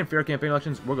 Free and fair campaign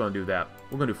elections, we're going to do that.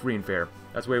 We're going to do free and fair.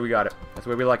 That's the way we got it. That's the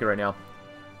way we like it right now.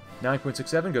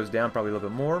 9.67 goes down probably a little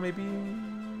bit more, maybe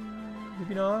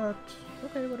not.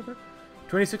 Okay, whatever.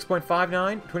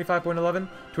 26.59, 25.11,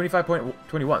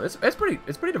 25.21. It's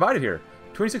pretty divided here.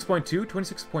 26.2,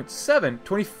 26.7,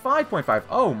 25.5.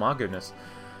 Oh my goodness.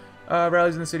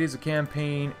 Rallies in the city is a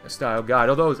campaign-style guide.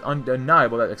 Although it's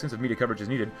undeniable that extensive media coverage is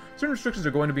needed, certain restrictions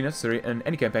are going to be necessary in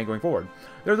any campaign going forward.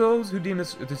 There are those who deem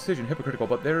this decision hypocritical,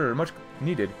 but there are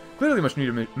clearly much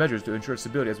needed measures to ensure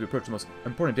stability as we approach the most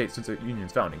important date since the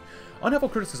Union's founding. Unhelpful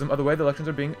criticism of the way the elections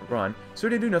are being run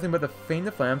certainly do nothing but fan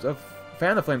the flames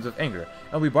of anger,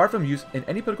 and will be barred from use in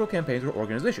any political campaigns or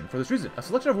organization. For this reason, a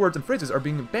selection of words and phrases are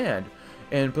being banned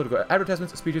in political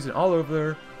advertisements, speeches, and all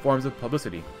other forms of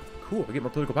publicity. Cool, we get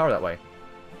more political power that way,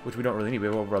 which we don't really need. We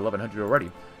have over 1,100 already.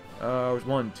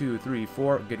 1, 2, 3,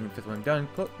 4. Getting the 5th one done.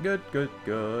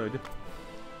 Good.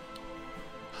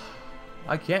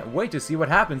 I can't wait to see what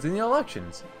happens in the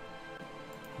elections.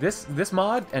 This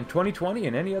mod and 2020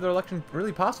 and any other election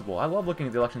really possible. I love looking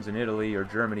at the elections in Italy or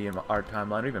Germany in our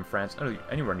timeline, or even France, or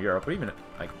anywhere in Europe, or even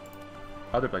like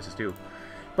other places too.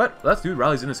 But let's do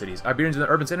rallies in the cities. Iberians in the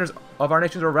urban centers of our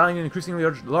nations are rallying in increasingly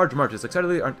large marches,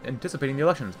 excitedly anticipating the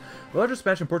elections. The larger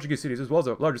Spanish and Portuguese cities, as well as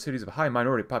the larger cities of high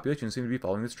minority populations, seem to be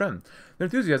following this trend. Their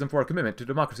enthusiasm for our commitment to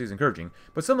democracy is encouraging,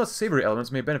 but some less savory elements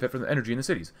may benefit from the energy in the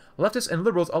cities. Leftists and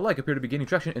liberals alike appear to be gaining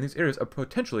traction in these areas, a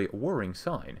potentially worrying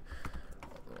sign.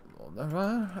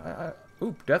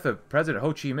 Death of President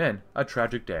Ho Chi Minh. A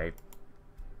tragic day.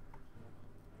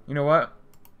 You know what?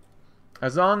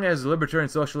 As long as libertarian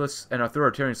socialists and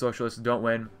authoritarian socialists don't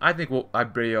win, I think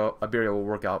Iberia will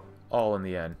work out all in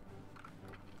the end.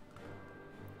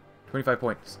 25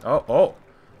 points. Oh.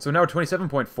 So now we're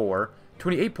 27.4,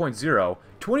 28.0,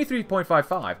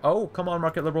 23.55. Oh, come on,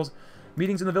 market liberals.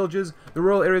 Meetings in the villages. The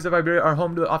rural areas of Iberia are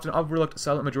home to the often overlooked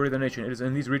silent majority of the nation. It is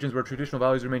in these regions where traditional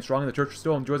values remain strong and the church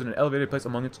still enjoys an elevated place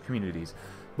among its communities.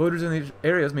 Voters in these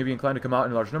areas may be inclined to come out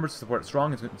in large numbers to support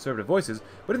strong and conservative voices,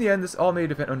 but in the end, this all may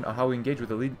depend on how we engage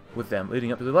with them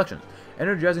leading up to the elections.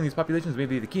 Energizing these populations may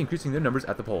be the key, increasing their numbers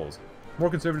at the polls. More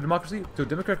conservative democracy, so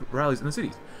democratic rallies in the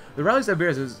cities. The rallies that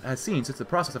Iberia has seen since the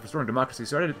process of restoring democracy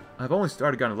have only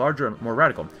started gotten larger and more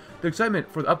radical. The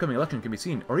excitement for the upcoming election can be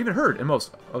seen, or even heard, in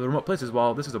most of the remote places.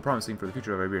 While this is a promising for the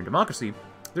future of Iberian democracy,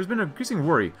 there's been an increasing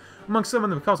worry among some in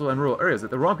the council and rural areas that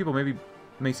the wrong people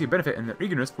may see a benefit in their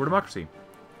eagerness for democracy.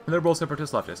 Liberal,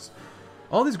 separatist, leftists.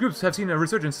 All these groups have seen a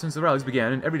resurgence since the rallies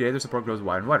began, and every day their support grows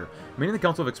wider and wider. Many in the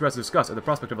council have expressed disgust at the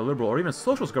prospect of a liberal or even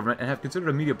socialist government and have considered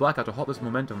a media blackout to halt this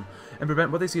momentum and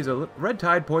prevent what they see as a red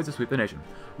tide poised to sweep the nation.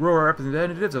 Rural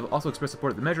representatives have also expressed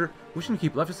support of the measure, wishing to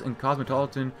keep leftists and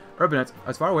cosmopolitan urbanites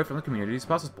as far away from the community as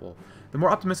possible. The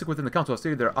more optimistic within the council have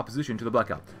stated their opposition to the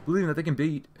blackout, believing that they can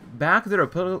beat back their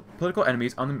political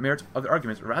enemies on the merits of their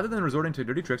arguments rather than resorting to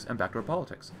dirty tricks and backdoor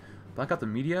politics. Blackout the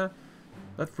media?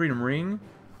 Let freedom ring?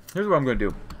 Here's what I'm going to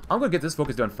do. I'm going to get this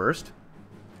focus done first,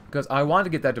 because I want to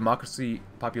get that democracy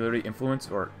popularity influence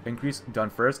or increase done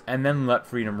first, and then let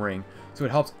freedom ring, so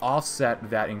it helps offset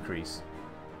that increase.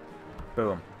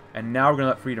 Boom. And now we're going to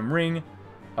let freedom ring.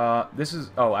 This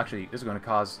is... Oh, actually, this is going to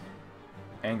cause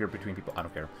anger between people. I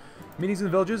don't care. Meetings in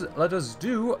the villages, let us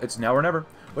do. It's now or never.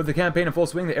 With the campaign in full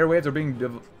swing, the airwaves are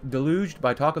being deluged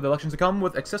by talk of the elections to come,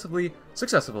 with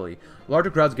successively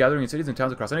larger crowds gathering in cities and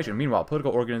towns across the nation. Meanwhile,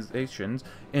 political organizations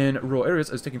in rural areas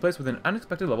is taking place with an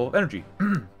unexpected level of energy.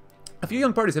 A few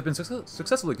young parties have been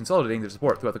successfully consolidating their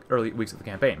support throughout the early weeks of the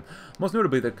campaign. Most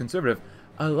notably, the conservative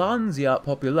Alianza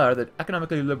Popular, the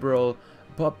economically liberal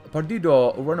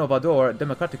Partido Renovador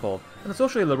Democrático, and the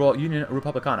socially liberal Union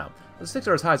Republicana. The stakes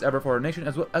are as high as ever for our nation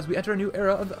as we enter a new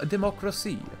era of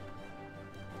democracy.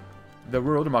 The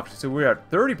rural democracy. So we're at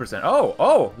 30%.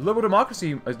 Oh! Liberal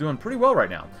democracy is doing pretty well right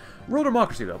now. Rural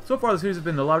democracy, though. So far, the cities have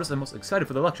been the loudest and most excited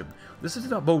for the election. This does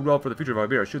not bode well for the future of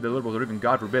Iberia, should the liberals or even,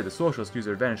 God forbid, the socialists use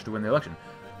their advantage to win the election.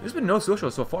 There's been no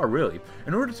socialists so far, really.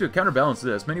 In order to counterbalance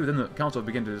this, many within the council have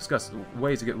begun to discuss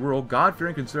ways to get rural,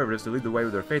 God-fearing conservatives to lead the way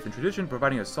with their faith and tradition,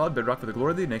 providing a solid bedrock for the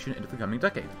glory of the nation into the coming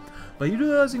decade. By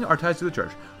utilizing our ties to the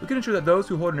church, we can ensure that those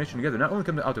who hold our nation together not only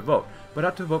come out to vote, but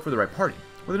out to vote for the right party.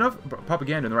 With enough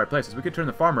propaganda in the right places, we could turn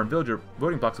the farmer and villager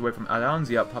voting blocks away from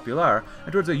Alianza Popular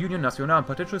and towards a Union Nacional and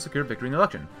potentially secure victory in the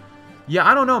election. Yeah,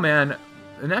 I don't know, man.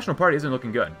 The National Party isn't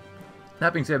looking good.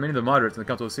 That being said, many of the moderates in the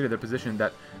council have stated their position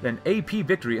that an AP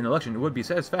victory in the election would be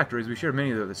satisfactory, as we share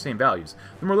many of the same values.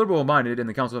 The more liberal-minded in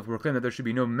the council have proclaimed that there should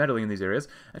be no meddling in these areas,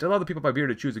 and to allow the people of Iberia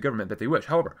to choose the government that they wish.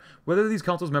 However, whether these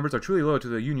council's members are truly loyal to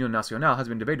the Union Nacional has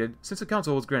been debated since the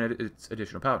council was granted its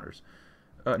additional powers.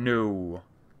 No.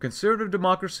 Conservative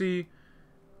democracy,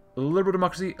 liberal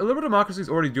democracy. Liberal democracy is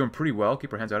already doing pretty well.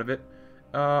 Keep our hands out of it.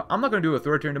 I'm not going to do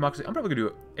authoritarian democracy. I'm probably going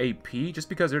to do AP, just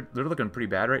because they're looking pretty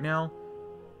bad right now.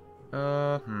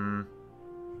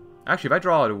 Actually, if I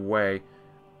draw it away,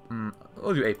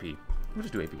 we'll do AP. We'll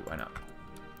just do AP, why not?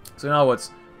 So now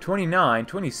what's 29,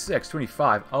 26,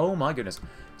 25. Oh my goodness.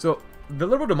 So the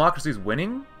liberal democracy is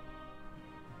winning?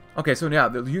 Okay, so yeah,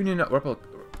 the Union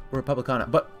Republicana.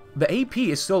 But the AP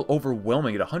is still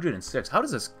overwhelming at 106.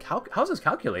 How's this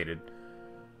calculated?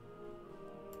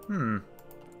 I'm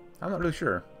not really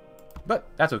sure. But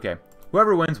that's okay.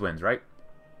 Whoever wins, wins, right?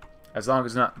 As long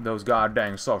as not those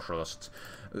goddamn socialists.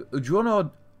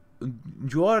 Jornada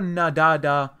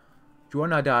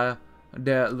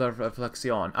de la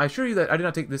Reflexión. I assure you that I did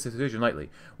not take this decision lightly.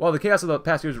 While the chaos of the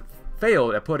past years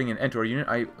failed at putting an end to our union,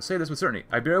 I say this with certainty.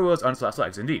 Iberia was on its last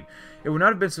legs, indeed. It would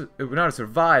not have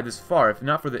survived this far if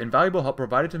not for the invaluable help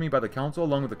provided to me by the council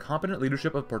along with the competent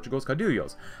leadership of Portugal's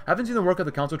caudillos. Having seen the work of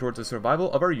the council towards the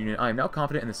survival of our union, I am now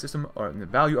confident in the system or in the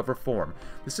value of reform.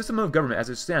 The system of government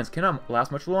as it stands cannot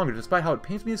last much longer. Despite how it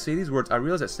pains me to say these words, I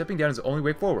realize that stepping down is the only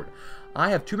way forward. I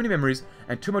have too many memories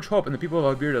and too much hope in the people of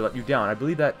Iberia to let you down. I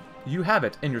believe that you have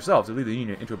it in yourselves to lead the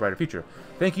union into a brighter future.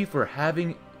 Thank you for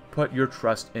having put your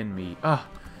trust in me.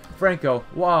 Franco,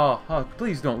 wow,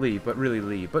 please don't leave, but really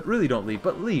leave, but really don't leave,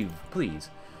 but leave, please.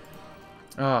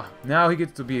 Now he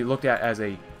gets to be looked at as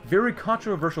a very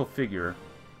controversial figure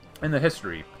in the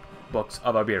history books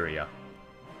of Iberia.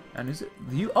 And is it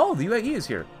the the UAE is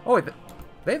here. Oh wait,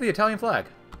 they have the Italian flag.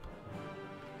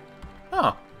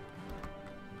 Huh.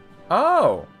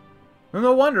 Oh. Well,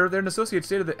 no wonder they're an associate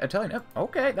state of the Italian.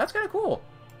 Okay, that's kind of cool.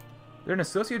 They're an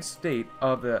associate state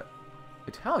of the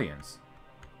Italians.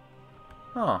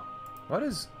 Huh. Why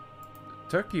does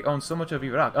Turkey own so much of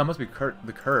Iraq? Oh, it must be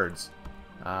the Kurds.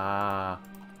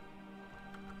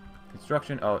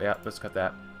 Construction. Oh, yeah, let's cut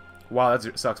that. Wow,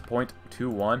 that sucks.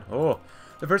 0.21. Oh.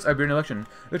 The first Iberian election.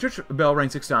 The church bell rang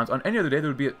 6 times. On any other day, there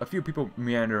would be a few people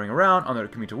meandering around on their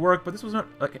commute to work, but this was not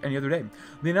like any other day.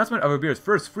 The announcement of Iberia's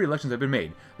first free elections had been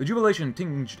made. The jubilation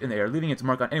tinged in the air, leaving its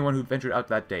mark on anyone who ventured out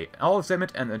that day. All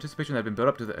excitement and anticipation that had been built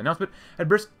up to the announcement had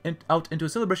burst out into a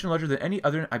celebration larger than any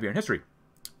other in Iberian history.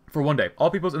 For one day, all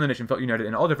peoples in the nation felt united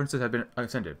and all differences had been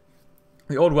ascended.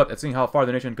 The old wept at seeing how far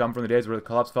the nation had come from the days where the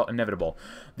collapse felt inevitable.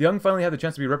 The young finally had the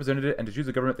chance to be represented and to choose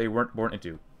the government they weren't born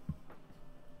into.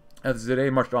 As the day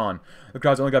marched on, the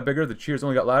crowds only got bigger, the cheers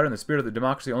only got louder, and the spirit of the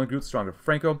democracy only grew stronger. For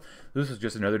Franco, this was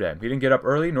just another day. He didn't get up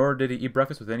early, nor did he eat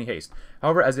breakfast with any haste.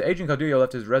 However, as the aging caudillo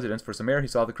left his residence for some air, he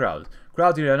saw the crowds.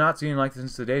 Crowds he had not seen like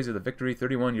since the days of the victory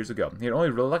 31 years ago. He had only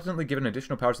reluctantly given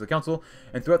additional powers to the council,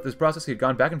 and throughout this process he had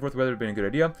gone back and forth whether it had been a good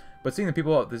idea, but seeing the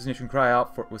people of this nation cry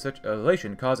out with such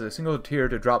elation caused a single tear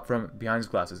to drop from behind his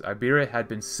glasses. Iberia had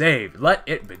been saved. Let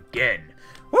it begin.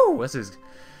 Woo! This is...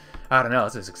 I don't know,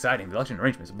 this is exciting. The election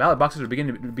arrangements. Ballot boxes are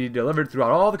beginning to be delivered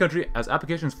throughout all the country as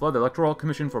applications flood the Electoral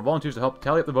Commission for volunteers to help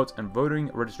tally up the votes, and voting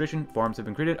registration forms have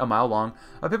been created a mile long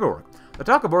of paperwork. The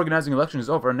talk of organizing an election is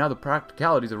over, and now the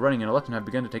practicalities of running an election have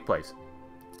begun to take place.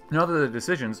 Now that the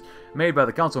decisions made by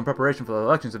the Council in preparation for the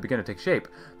elections have begun to take shape,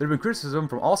 there have been criticism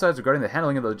from all sides regarding the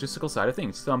handling of the logistical side of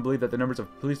things. Some believe that the numbers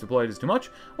of police deployed is too much,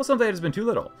 while some say it has been too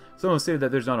little. Some have stated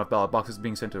that there's not enough ballot boxes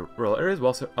being sent to rural areas,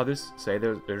 while others say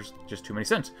there's just too many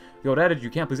sent. The old adage, you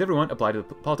can't please everyone, applied to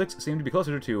politics, seem to be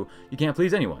closer to, you can't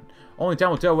please anyone. Only time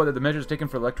will tell whether the measures taken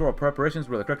for electoral preparations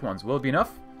were the correct ones. Will it be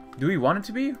enough? Do we want it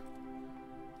to be?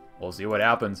 We'll see what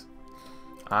happens.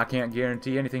 I can't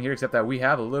guarantee anything here except that we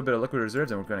have a little bit of liquid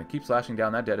reserves and we're going to keep slashing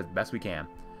down that debt as best we can.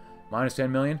 Minus 10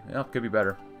 million? Well, could be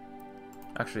better.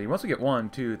 Actually, once we get 1,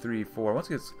 2, 3, 4, once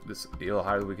we get this a little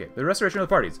higher than we get. The restoration of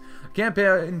the parties. The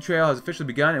campaign trail has officially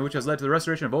begun, and which has led to the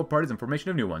restoration of old parties and formation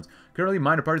of new ones. Currently,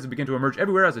 minor parties have begun to emerge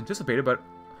everywhere as anticipated, but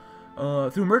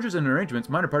through mergers and arrangements,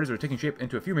 minor parties are taking shape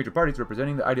into a few major parties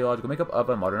representing the ideological makeup of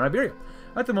a modern Iberia.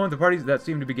 At the moment, the parties that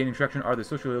seem to be gaining traction are the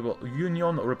Social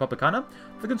Union Republicana,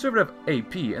 the conservative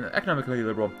AP, and the economically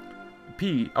liberal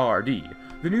PRD.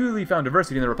 The newly found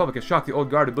diversity in the Republic has shocked the old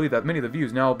guard to believe that many of the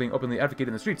views now being openly advocated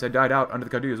in the streets had died out under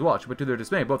the Caudillo's watch, but to their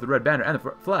dismay, both the Red Banner and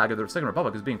the flag of the Second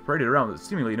Republic is being paraded around with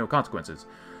seemingly no consequences.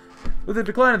 With the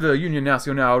decline of the Union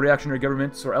Nacional, reactionary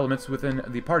governments or elements within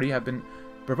the party have been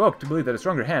provoked to believe that a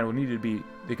stronger hand will need to be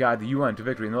to guide the UN to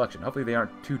victory in the election. Hopefully they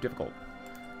aren't too difficult.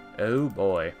 Oh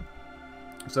boy.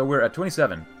 So we're at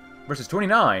 27 versus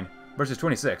 29 versus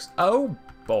 26. Oh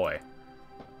boy.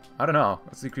 I don't know.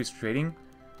 Let's decrease trading.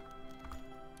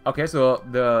 Okay, so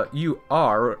the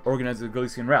UR organizes a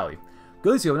Galician rally.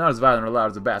 Galicia, not as violent or loud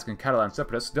as the Basque and Catalan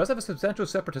separatists, does have a substantial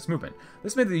separatist movement.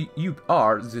 This made the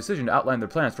UR's decision to outline their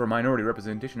plans for minority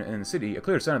representation in the city a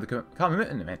clear sign of the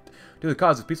commitment to the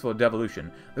cause of peaceful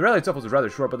devolution. The rally itself was rather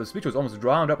short, but the speech was almost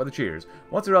drowned out by the cheers.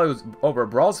 Once the rally was over,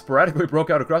 brawls sporadically broke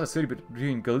out across the city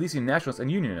between Galician nationalists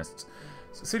and unionists.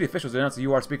 City officials denounced the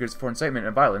UR speakers for incitement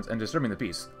and violence and disturbing the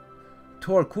peace.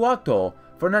 Torquato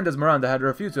Fernandez Miranda had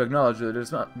refused to acknowledge the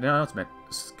denouncement,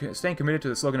 staying committed to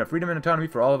the slogan of freedom and autonomy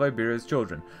for all of Iberia's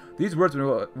children. These words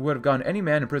would have gotten any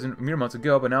man in prison mere months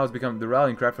ago, but now has become the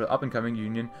rallying cry for the up-and-coming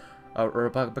Union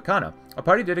Republicana, a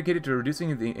party dedicated to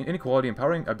reducing the inequality,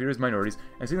 empowering Iberia's minorities,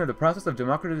 and seeing that the process of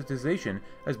democratization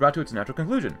has brought to its natural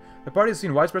conclusion. The party has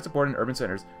seen widespread support in urban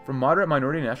centers, from moderate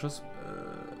minority nationalist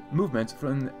movements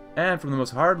from the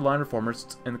most hard-line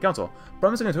reformers in the council,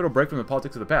 promising a total break from the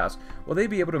politics of the past. Will they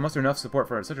be able to muster enough support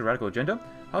for such a radical agenda?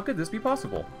 How could this be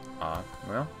possible?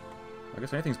 Well, I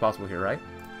guess anything's possible here, right?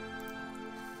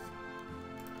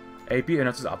 AP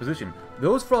announces opposition.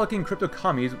 Those frolicking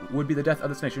crypto-commies would be the death of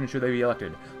this nation should they be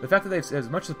elected. The fact that they have as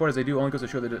much support as they do only goes to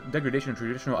show the degradation of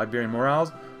traditional Iberian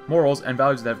morals, and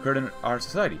values that have occurred in our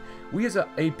society. We as a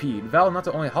AP vow not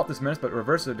to only halt this menace but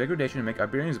reverse the degradation and make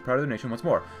Iberians proud of their nation once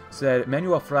more, said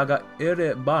Manuel Fraga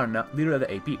Irebarna, leader of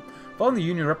the AP. Following the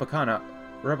Union Republicana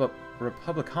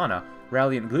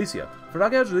rally in Galicia,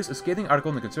 Fraga has released a scathing article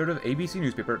in the conservative ABC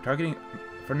newspaper targeting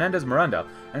Fernandez Miranda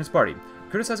and his party,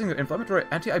 criticizing the inflammatory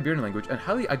anti-Iberian language and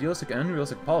highly idealistic and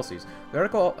unrealistic policies. The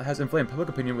article has inflamed public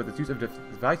opinion with its use of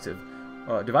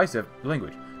divisive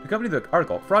language. To accompany the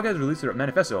article, Fraga has released a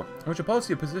manifesto in which the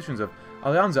policy positions of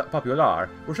Alianza Popular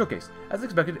were showcased. As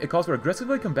expected, it calls for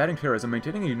aggressively combating terrorism,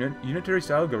 maintaining a unitary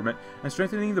style of government, and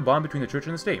strengthening the bond between the church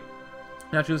and the state.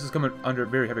 Naturally, this is coming under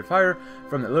very heavy fire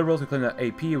from the liberals who claim that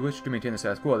AP wish to maintain the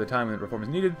status quo at the time when reform is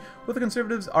needed, with the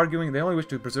conservatives arguing they only wish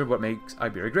to preserve what makes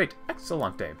Iberia great.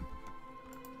 Excellente.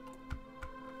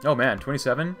 Oh man,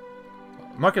 27?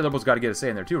 Market liberals got to get a say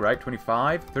in there too, right?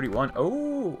 25, 31.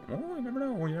 Oh, you never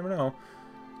know, you never know.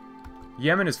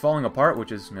 Yemen is falling apart,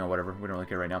 which is, whatever, we don't really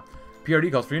care right now.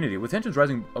 PRD calls for unity. With tensions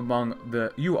rising among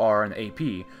the UR and the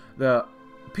AP, the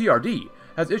PRD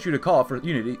has issued a call for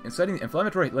unity, inciting the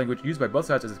inflammatory language used by both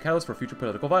sides as a catalyst for future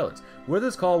political violence. Whether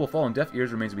this call will fall on deaf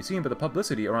ears remains to be seen, but the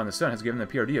publicity around the stunt has given the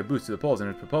PRD a boost to the polls and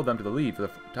has propelled them to the lead for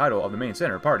the title of the main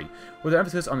center party, with an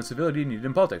emphasis on the civility needed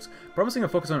in politics, promising a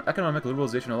focus on economic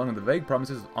liberalization along with the vague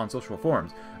promises on social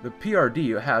reforms. The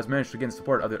PRD has managed to gain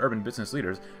support of the urban business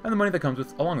leaders and the money that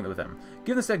comes along with them.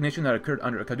 Given the stagnation that occurred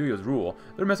under Caudillo's rule,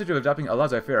 their message of adopting a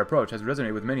laissez-faire approach has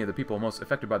resonated with many of the people most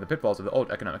affected by the pitfalls of the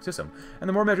old economic system, and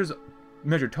the more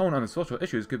measured tone on the social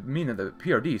issues could mean that the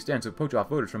PRD stands to poach off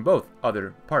voters from both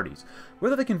other parties.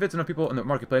 Whether they convince enough people in the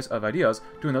marketplace of ideas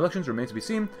to win elections remains to be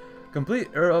seen. Complete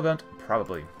irrelevant,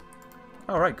 probably.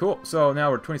 Alright, cool. So now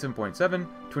we're 27.7,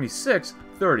 26,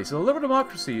 30. So the Liberal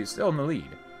Democracy is still in the lead.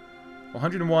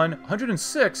 101,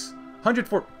 106,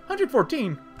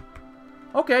 114.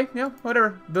 Okay, yeah,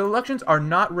 whatever. The elections are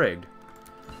not rigged.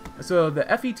 So the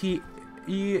FET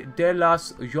y de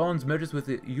las Jones merges with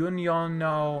the Union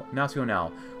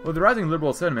Nacional. With the rising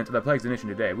liberal sentiment that plagues the nation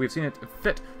today, we have seen it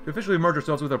fit to officially merge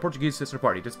ourselves with our Portuguese sister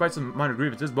party. Despite some minor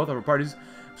grievances, both of our parties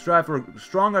strive for a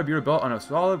strong Iberia built on a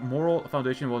solid moral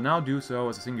foundation and will now do so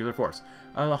as a singular force.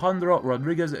 Alejandro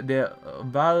Rodriguez de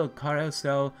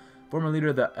Valcarcel, former leader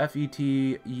of the FET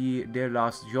y de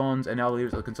las Jones and now leader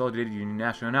of the Consolidated Union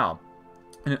Nacional.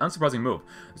 In an unsurprising move,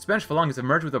 the Spanish Phalangists have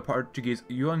merged with the Portuguese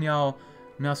União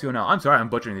Nacional. I'm sorry, I'm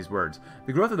butchering these words.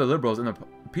 The growth of the Liberals and the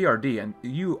PRD and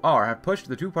UR have pushed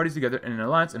the two parties together in an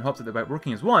alliance in hopes that by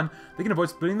working as one, they can avoid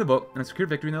splitting the vote and secure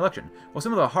victory in the election. While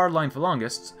some of the hardline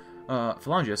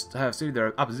Phalangists have stated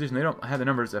their opposition, they don't have the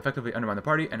numbers to effectively undermine the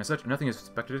party, and as such, nothing is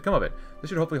expected to come of it. This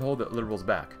should hopefully hold the Liberals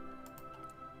back.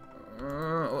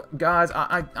 Guys,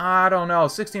 I don't know.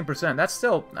 16%. That's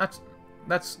still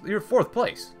you're 4th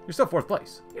place. You're still 4th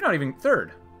place. You're not even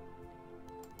 3rd.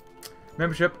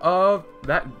 Membership of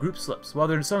that group slips. While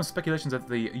there are some speculations that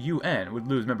the UN would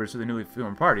lose members to the newly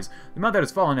formed parties, the amount that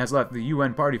has fallen has left the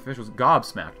UN party officials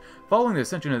gobsmacked. Following the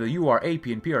ascension of the UR, AP,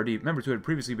 and PRD, members who had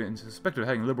previously been suspected of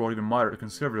having liberal or even moderate or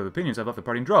conservative opinions have left the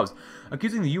party in droves.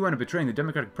 Accusing the UN of betraying the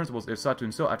democratic principles it sought to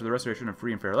instill after the restoration of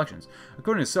free and fair elections.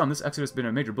 According to some, this exodus has been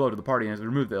a major blow to the party and has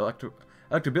removed the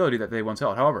electability that they once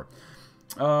held. However,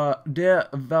 de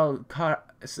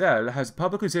Valcarcel has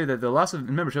publicly stated that the loss of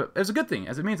membership is a good thing,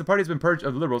 as it means the party has been purged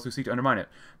of the liberals who seek to undermine it.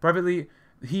 Privately,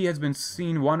 he has been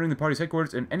seen wandering the party's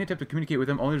headquarters, and any attempt to communicate with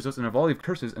them only results in a volley of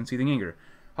curses and seething anger.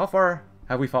 How far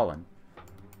have we fallen?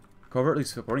 Covertly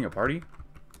supporting a party?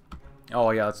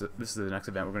 Oh yeah, this is the next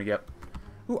event we're going to get.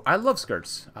 Ooh, I love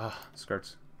skirts. Ah,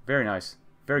 skirts. Very nice.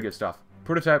 Very good stuff.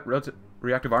 Prototype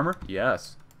reactive armor?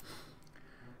 Yes.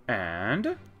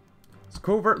 And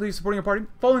covertly supporting a party.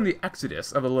 Following the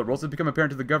exodus of the Liberals, it has become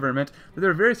apparent to the government that there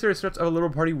are very serious threats of a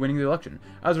Liberal Party winning the election.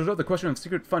 As a result, the question of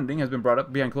secret funding has been brought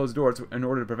up behind closed doors in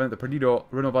order to prevent the Partido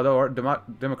Renovador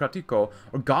Democrático,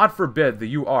 or God forbid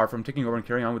the UR, from taking over and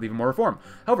carrying on with even more reform.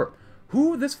 However,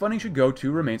 who this funding should go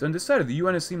to remains undecided. The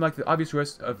UN has seemed like the obvious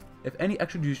choice of if any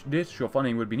extrajudicial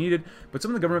funding would be needed, but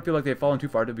some of the government feel like they have fallen too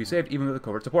far to be saved, even with the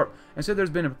covert support. Instead, there's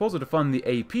been a proposal to fund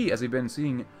the AP, as they've been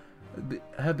seeing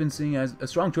as a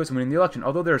strong choice in winning the election.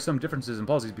 Although there are some differences in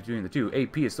policies between the two,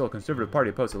 AP is still a conservative party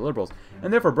opposed to the Liberals,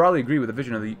 and therefore broadly agree with the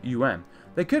vision of the UN.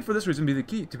 They could, for this reason, be the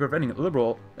key to preventing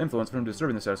Liberal influence from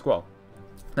disturbing the status quo.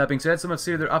 That being said, some have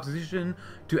stated their opposition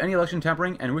to any election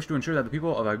tampering and wish to ensure that the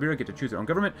people of Iberia get to choose their own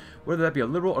government, whether that be a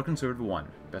liberal or conservative one.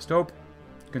 Best hope.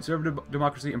 Conservative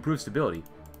democracy improves stability.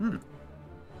 Oh,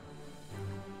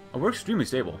 we're extremely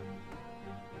stable.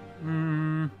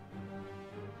 I'm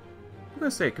going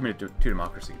to say committed to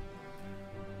democracy.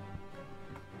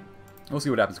 We'll see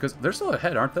what happens, because they're still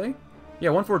ahead, aren't they? Yeah,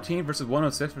 114 versus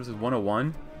 106 versus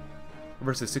 101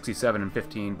 versus 67 and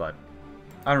 15, but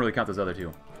I don't really count those other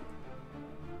two.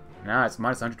 Nah, it's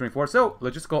minus 124, so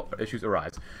logistical issues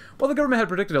arise. While the government had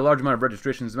predicted a large amount of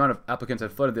registrations, the amount of applicants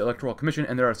had flooded the Electoral Commission,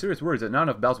 and there are serious worries that not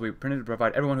enough ballots will be printed to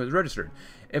provide everyone who is registered.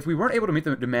 If we weren't able to meet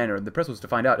the demand, or the press was to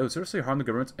find out, it would seriously harm the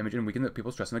government's image and weaken the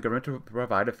people's trust in the government to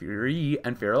provide a free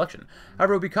and fair election.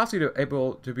 However, it would be costly to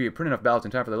able to print enough ballots in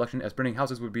time for the election, as printing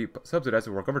houses would be subsidized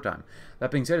to work overtime.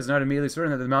 That being said, it's not immediately certain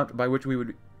that the amount by which we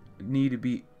would need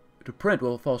to print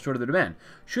will fall short of the demand.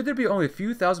 Should there be only a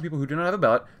few thousand people who do not have a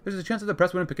ballot, there's a chance that the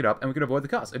press wouldn't pick it up and we could avoid the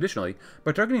cost. Additionally,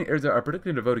 by targeting areas that are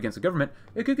predicted to vote against the government,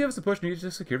 it could give us the push needed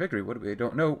to secure victory. What we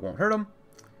don't know won't hurt them.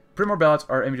 Print more ballots.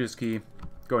 Our image is key.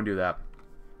 Go and do that.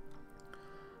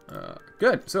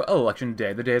 Good. So, election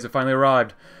day. The day has finally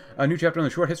arrived. A new chapter in the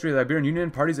short history of the Iberian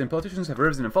Union. Parties and politicians have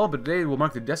risen and fallen, but today will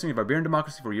mark the destiny of Iberian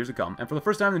democracy for years to come. And for the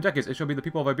first time in decades, it shall be the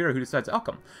people of Iberia who decides the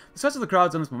outcome. The size of the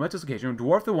crowds on this momentous occasion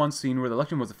dwarf the ones seen where the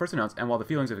election was first announced, and while the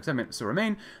feelings of excitement still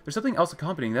remain, there's something else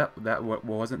accompanying that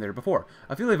wasn't there before.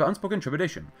 A feeling of unspoken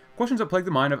trepidation. Questions that plague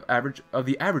the mind of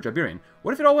the average Iberian.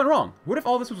 What if it all went wrong? What if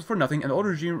all this was for nothing and the old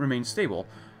regime remained stable,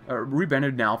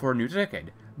 rebranded now for a new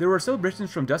decade? There were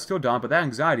celebrations from dusk till dawn, but that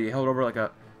anxiety held over like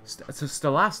a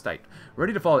stalactite,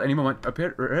 ready to fall at any moment,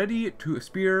 ready to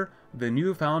spear the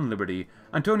newfound liberty.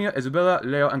 Antonia, Isabella,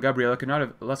 Leo, and Gabriela could not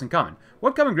have less in common.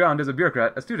 What common ground does a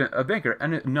bureaucrat, a student, a banker,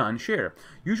 and a nun share?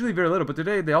 Usually very little, but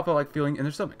today they all felt like feeling in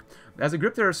their stomach. As they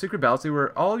gripped their secret ballots, they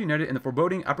were all united in the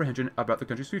foreboding apprehension about the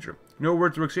country's future. No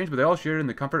words were exchanged, but they all shared in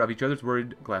the comfort of each other's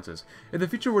worried glances. If the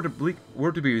future were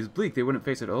to be as bleak, they wouldn't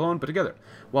face it alone, but together.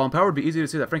 While empowered, it would be easy to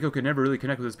say that Franco could never really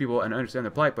connect with his people and understand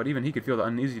their plight, but even he could feel the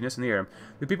uneasiness in the air.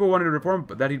 The people wanted a reform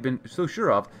that he'd been so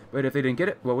sure of, but if they didn't get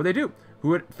it, what would they do? who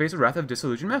would face the wrath of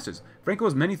disillusioned masses. Franco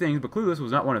was many things, but clueless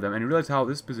was not one of them, and he realized how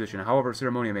this position, however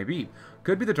ceremonial it may be,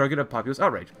 could be the target of populist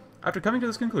outrage. After coming to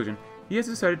this conclusion, he has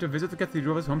decided to visit the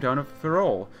cathedral of his hometown of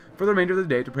Ferrol for the remainder of the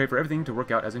day to pray for everything to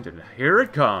work out as intended. Here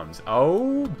it comes!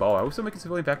 Oh boy, are we still making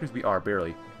civilian factories? We are,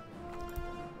 barely.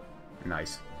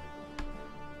 Nice.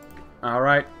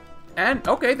 Alright. And,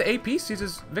 okay, the AP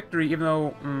seizes victory, even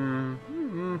though...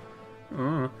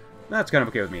 that's kind of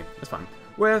okay with me. That's fine.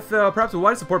 With perhaps the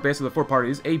widest support base of the four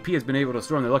parties, AP has been able to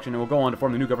storm the election and will go on to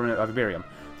form the new government of Iberia.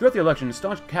 Throughout the election,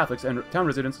 staunch Catholics and town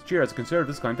residents cheer as the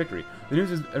conservatives claim victory. The news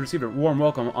has received a warm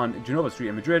welcome on Genova Street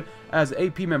in Madrid as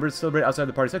AP members celebrate outside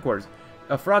the party's headquarters.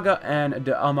 Fraga and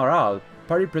de Amaral,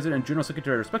 party president and general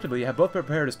secretary respectively, have both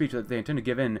prepared a speech that they intend to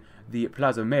give in the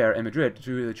Plaza Mayor in Madrid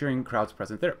to the cheering crowds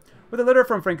present there. With a letter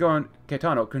from Franco and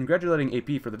Caetano congratulating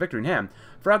AP for the victory in hand,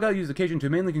 Fraga used the occasion to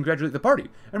mainly congratulate the party,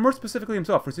 and more specifically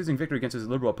himself for seizing victory against his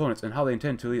liberal opponents and how they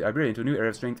intend to lead Iberia into a new era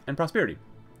of strength and prosperity.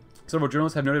 Several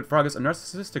journalists have noted Fraga's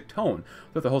narcissistic tone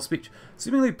throughout the whole speech,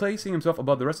 seemingly placing himself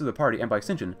above the rest of the party, and by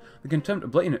extension, the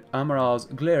contempt blatant Amaral's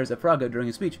glares at Fraga during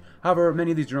his speech. However,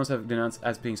 many of these journalists have denounced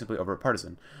as being simply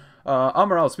over-partisan.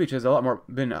 Amaral's speech has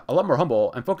been a lot more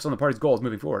humble and focused on the party's goals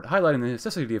moving forward, highlighting the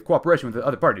necessity of cooperation with the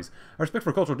other parties, a respect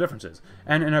for cultural differences,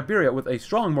 and an Iberia with a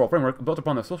strong moral framework built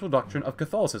upon the social doctrine of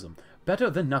Catholicism. Better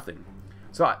than nothing.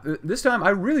 So this time,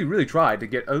 I really tried to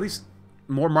get at least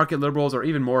more market liberals or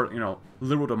even more,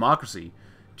 liberal democracy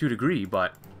to a degree,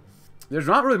 but there's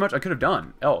not really much I could have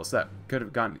done else that could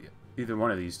have gotten either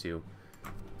one of these two.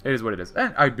 It is what it is.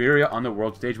 And Iberia on the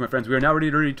world stage, my friends. We are now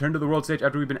ready to return to the world stage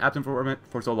after we've been absent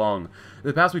for so long.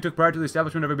 The paths we took prior to the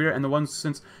establishment of Iberia and the ones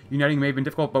since uniting may have been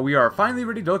difficult, but we are finally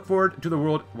ready to look forward to the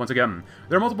world once again.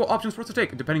 There are multiple options for us to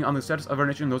take, depending on the status of our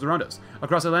nation and those around us.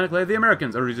 Across the Atlantic lay the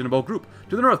Americans, a reasonable group.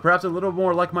 To the north, perhaps a little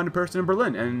more like-minded person in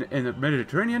Berlin. And in the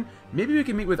Mediterranean, maybe we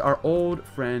can meet with our old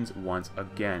friends once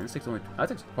again. This takes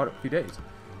quite a few days.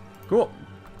 Cool.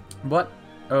 But,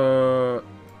 oh,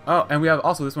 and we have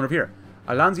also this one over here.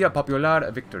 Alanzia Popular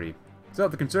Victory. So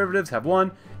the conservatives have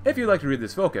won. If you'd like to read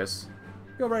this focus,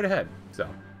 go right ahead. So,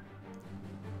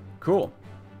 cool.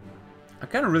 I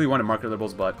kind of really wanted market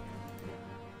liberals, but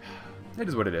it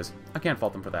is what it is. I can't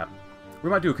fault them for that. We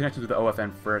might do a connection with the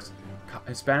OFN first.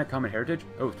 Hispanic Common Heritage?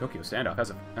 Oh, Tokyo standoff.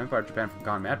 Has Empire of Japan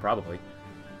gone mad? Probably.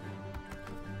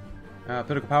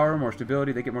 Political power, more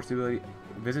stability. They get more stability.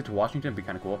 Visit to Washington would be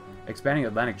kind of cool. Expanding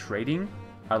Atlantic trading.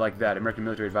 I like that. American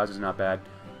military advisors not bad.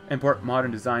 Import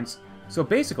modern designs. So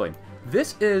basically,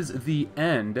 this is the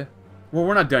end. Well,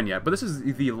 we're not done yet, but this is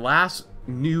the last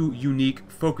new unique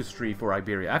focus tree for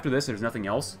Iberia. After this, there's nothing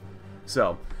else.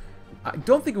 So, I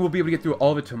don't think we'll be able to get through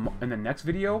all of it in the next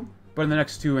video, but in the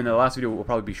next two, and the last video will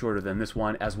probably be shorter than this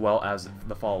one, as well as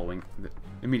the following, the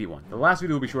immediate one. The last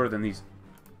video will be shorter than these.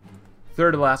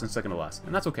 Third to last and second to last,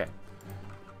 and that's okay.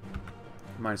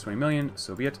 Minus 20 million,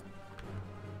 so be it.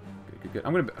 Good.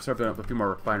 I'm going to start building up a few more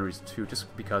refineries too,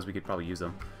 just because we could probably use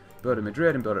them. Build in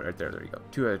Madrid and build it right there. There you go.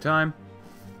 2 at a time.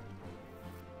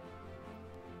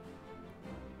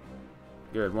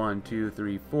 Good. 1, 2,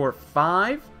 3, 4,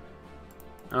 5.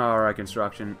 Alright,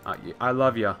 construction. I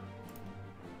love ya.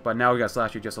 But now we got to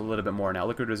slash you just a little bit more now.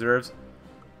 Liquid reserves.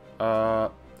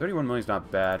 31 million is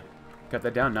not bad. Cut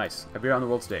that down. Nice. Iberia on the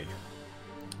world stage.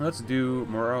 Let's do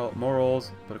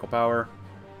morals, political power.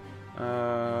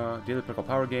 Daily political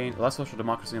power gain, less social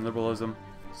democracy and liberalism,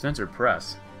 censored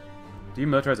press,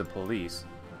 demilitarize the police,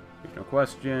 no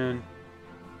question,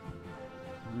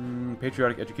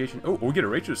 patriotic education. Oh, we get a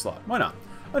racial slot. Why not?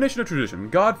 A nation of tradition,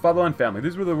 God, fatherland, family.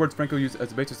 These were the words Franco used as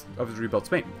the basis of his rebuilt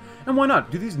Spain. And why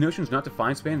not? Do these notions not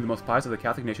define Spain, the most pious of the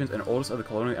Catholic nations and oldest of the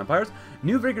colonial empires?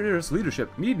 New vigorous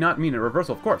leadership need not mean a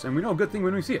reversal of course, and we know a good thing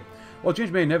when we see it. While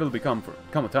change may inevitably come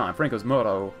with time, Franco's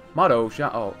motto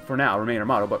shall, for now, remain our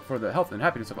motto, but for the health and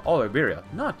happiness of all Iberia,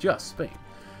 not just Spain.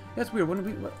 That's weird. When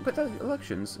we got the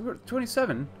elections, we were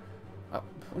 27.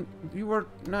 You were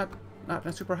not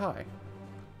super high.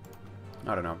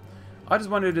 I don't know. I just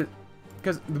wanted to,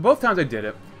 because both times I did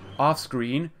it off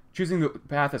screen, choosing the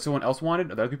path that someone else wanted,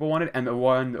 or that other people wanted, and the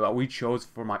one that we chose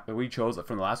from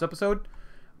the last episode.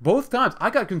 Both times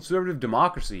I got conservative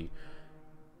democracy.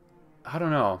 I don't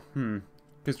know.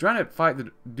 Because trying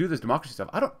to do this democracy stuff,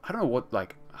 I don't know what,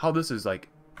 like, how this is, like,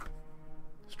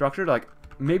 structured. Like,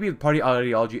 maybe the party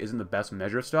ideology isn't the best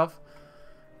measure of stuff,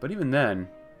 but even then,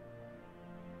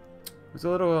 it's a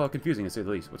little confusing to say the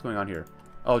least. What's going on here?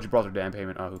 Oh, Gibraltar dam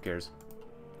payment. Oh, who cares?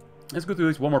 Let's go through at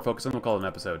least one more focus, and we'll call it an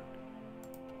episode.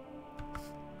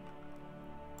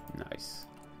 Nice.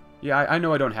 Yeah, I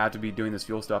know I don't have to be doing this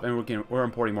fuel stuff, and we're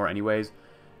importing more anyways,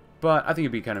 but I think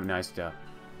it'd be kind of nice to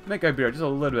make Iberia just a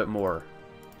little bit more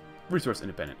resource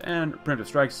independent. And preemptive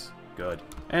strikes, good.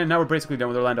 And now we're basically done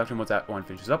with our land auction once that one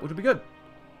finishes up, which will be good.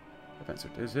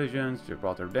 Defensive decisions,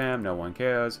 Gibraltar Dam, no one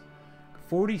cares.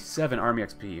 47 army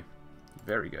XP.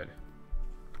 Very good.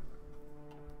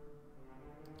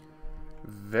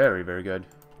 Very, very good.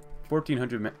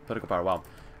 1400 political power, wow.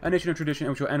 A nation of tradition,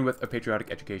 which will end with a patriotic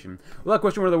education. Without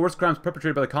question, one of the worst crimes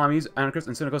perpetrated by the commies, anarchists,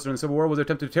 and syndicalists during the Civil War was their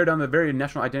attempt to tear down the very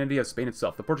national identity of Spain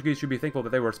itself. The Portuguese should be thankful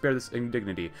that they were spared this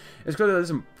indignity. It's clear that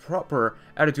this improper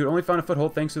attitude only found a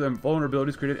foothold thanks to the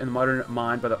vulnerabilities created in the modern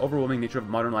mind by the overwhelming nature of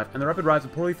modern life and the rapid rise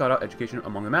of poorly thought-out education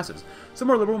among the masses. Some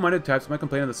more liberal-minded types might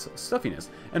complain of the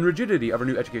stuffiness and rigidity of our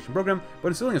new education program, but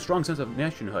instilling a strong sense of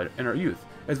nationhood in our youth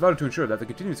is vital to ensure that the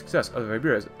continued success of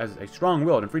Iberia as a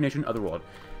strong-willed and free nation of the world.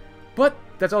 But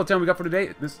that's all the time we got for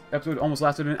today. This episode almost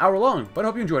lasted an hour long, but I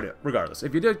hope you enjoyed it, regardless.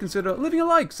 If you did, consider leaving a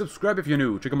like, subscribe if you're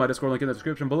new, check out my Discord link in the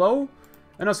description below,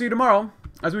 and I'll see you tomorrow,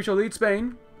 as we shall lead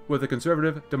Spain with a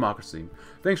conservative democracy.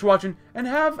 Thanks for watching, and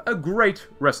have a great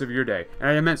rest of your day. And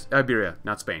I meant Iberia,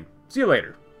 not Spain. See you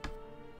later.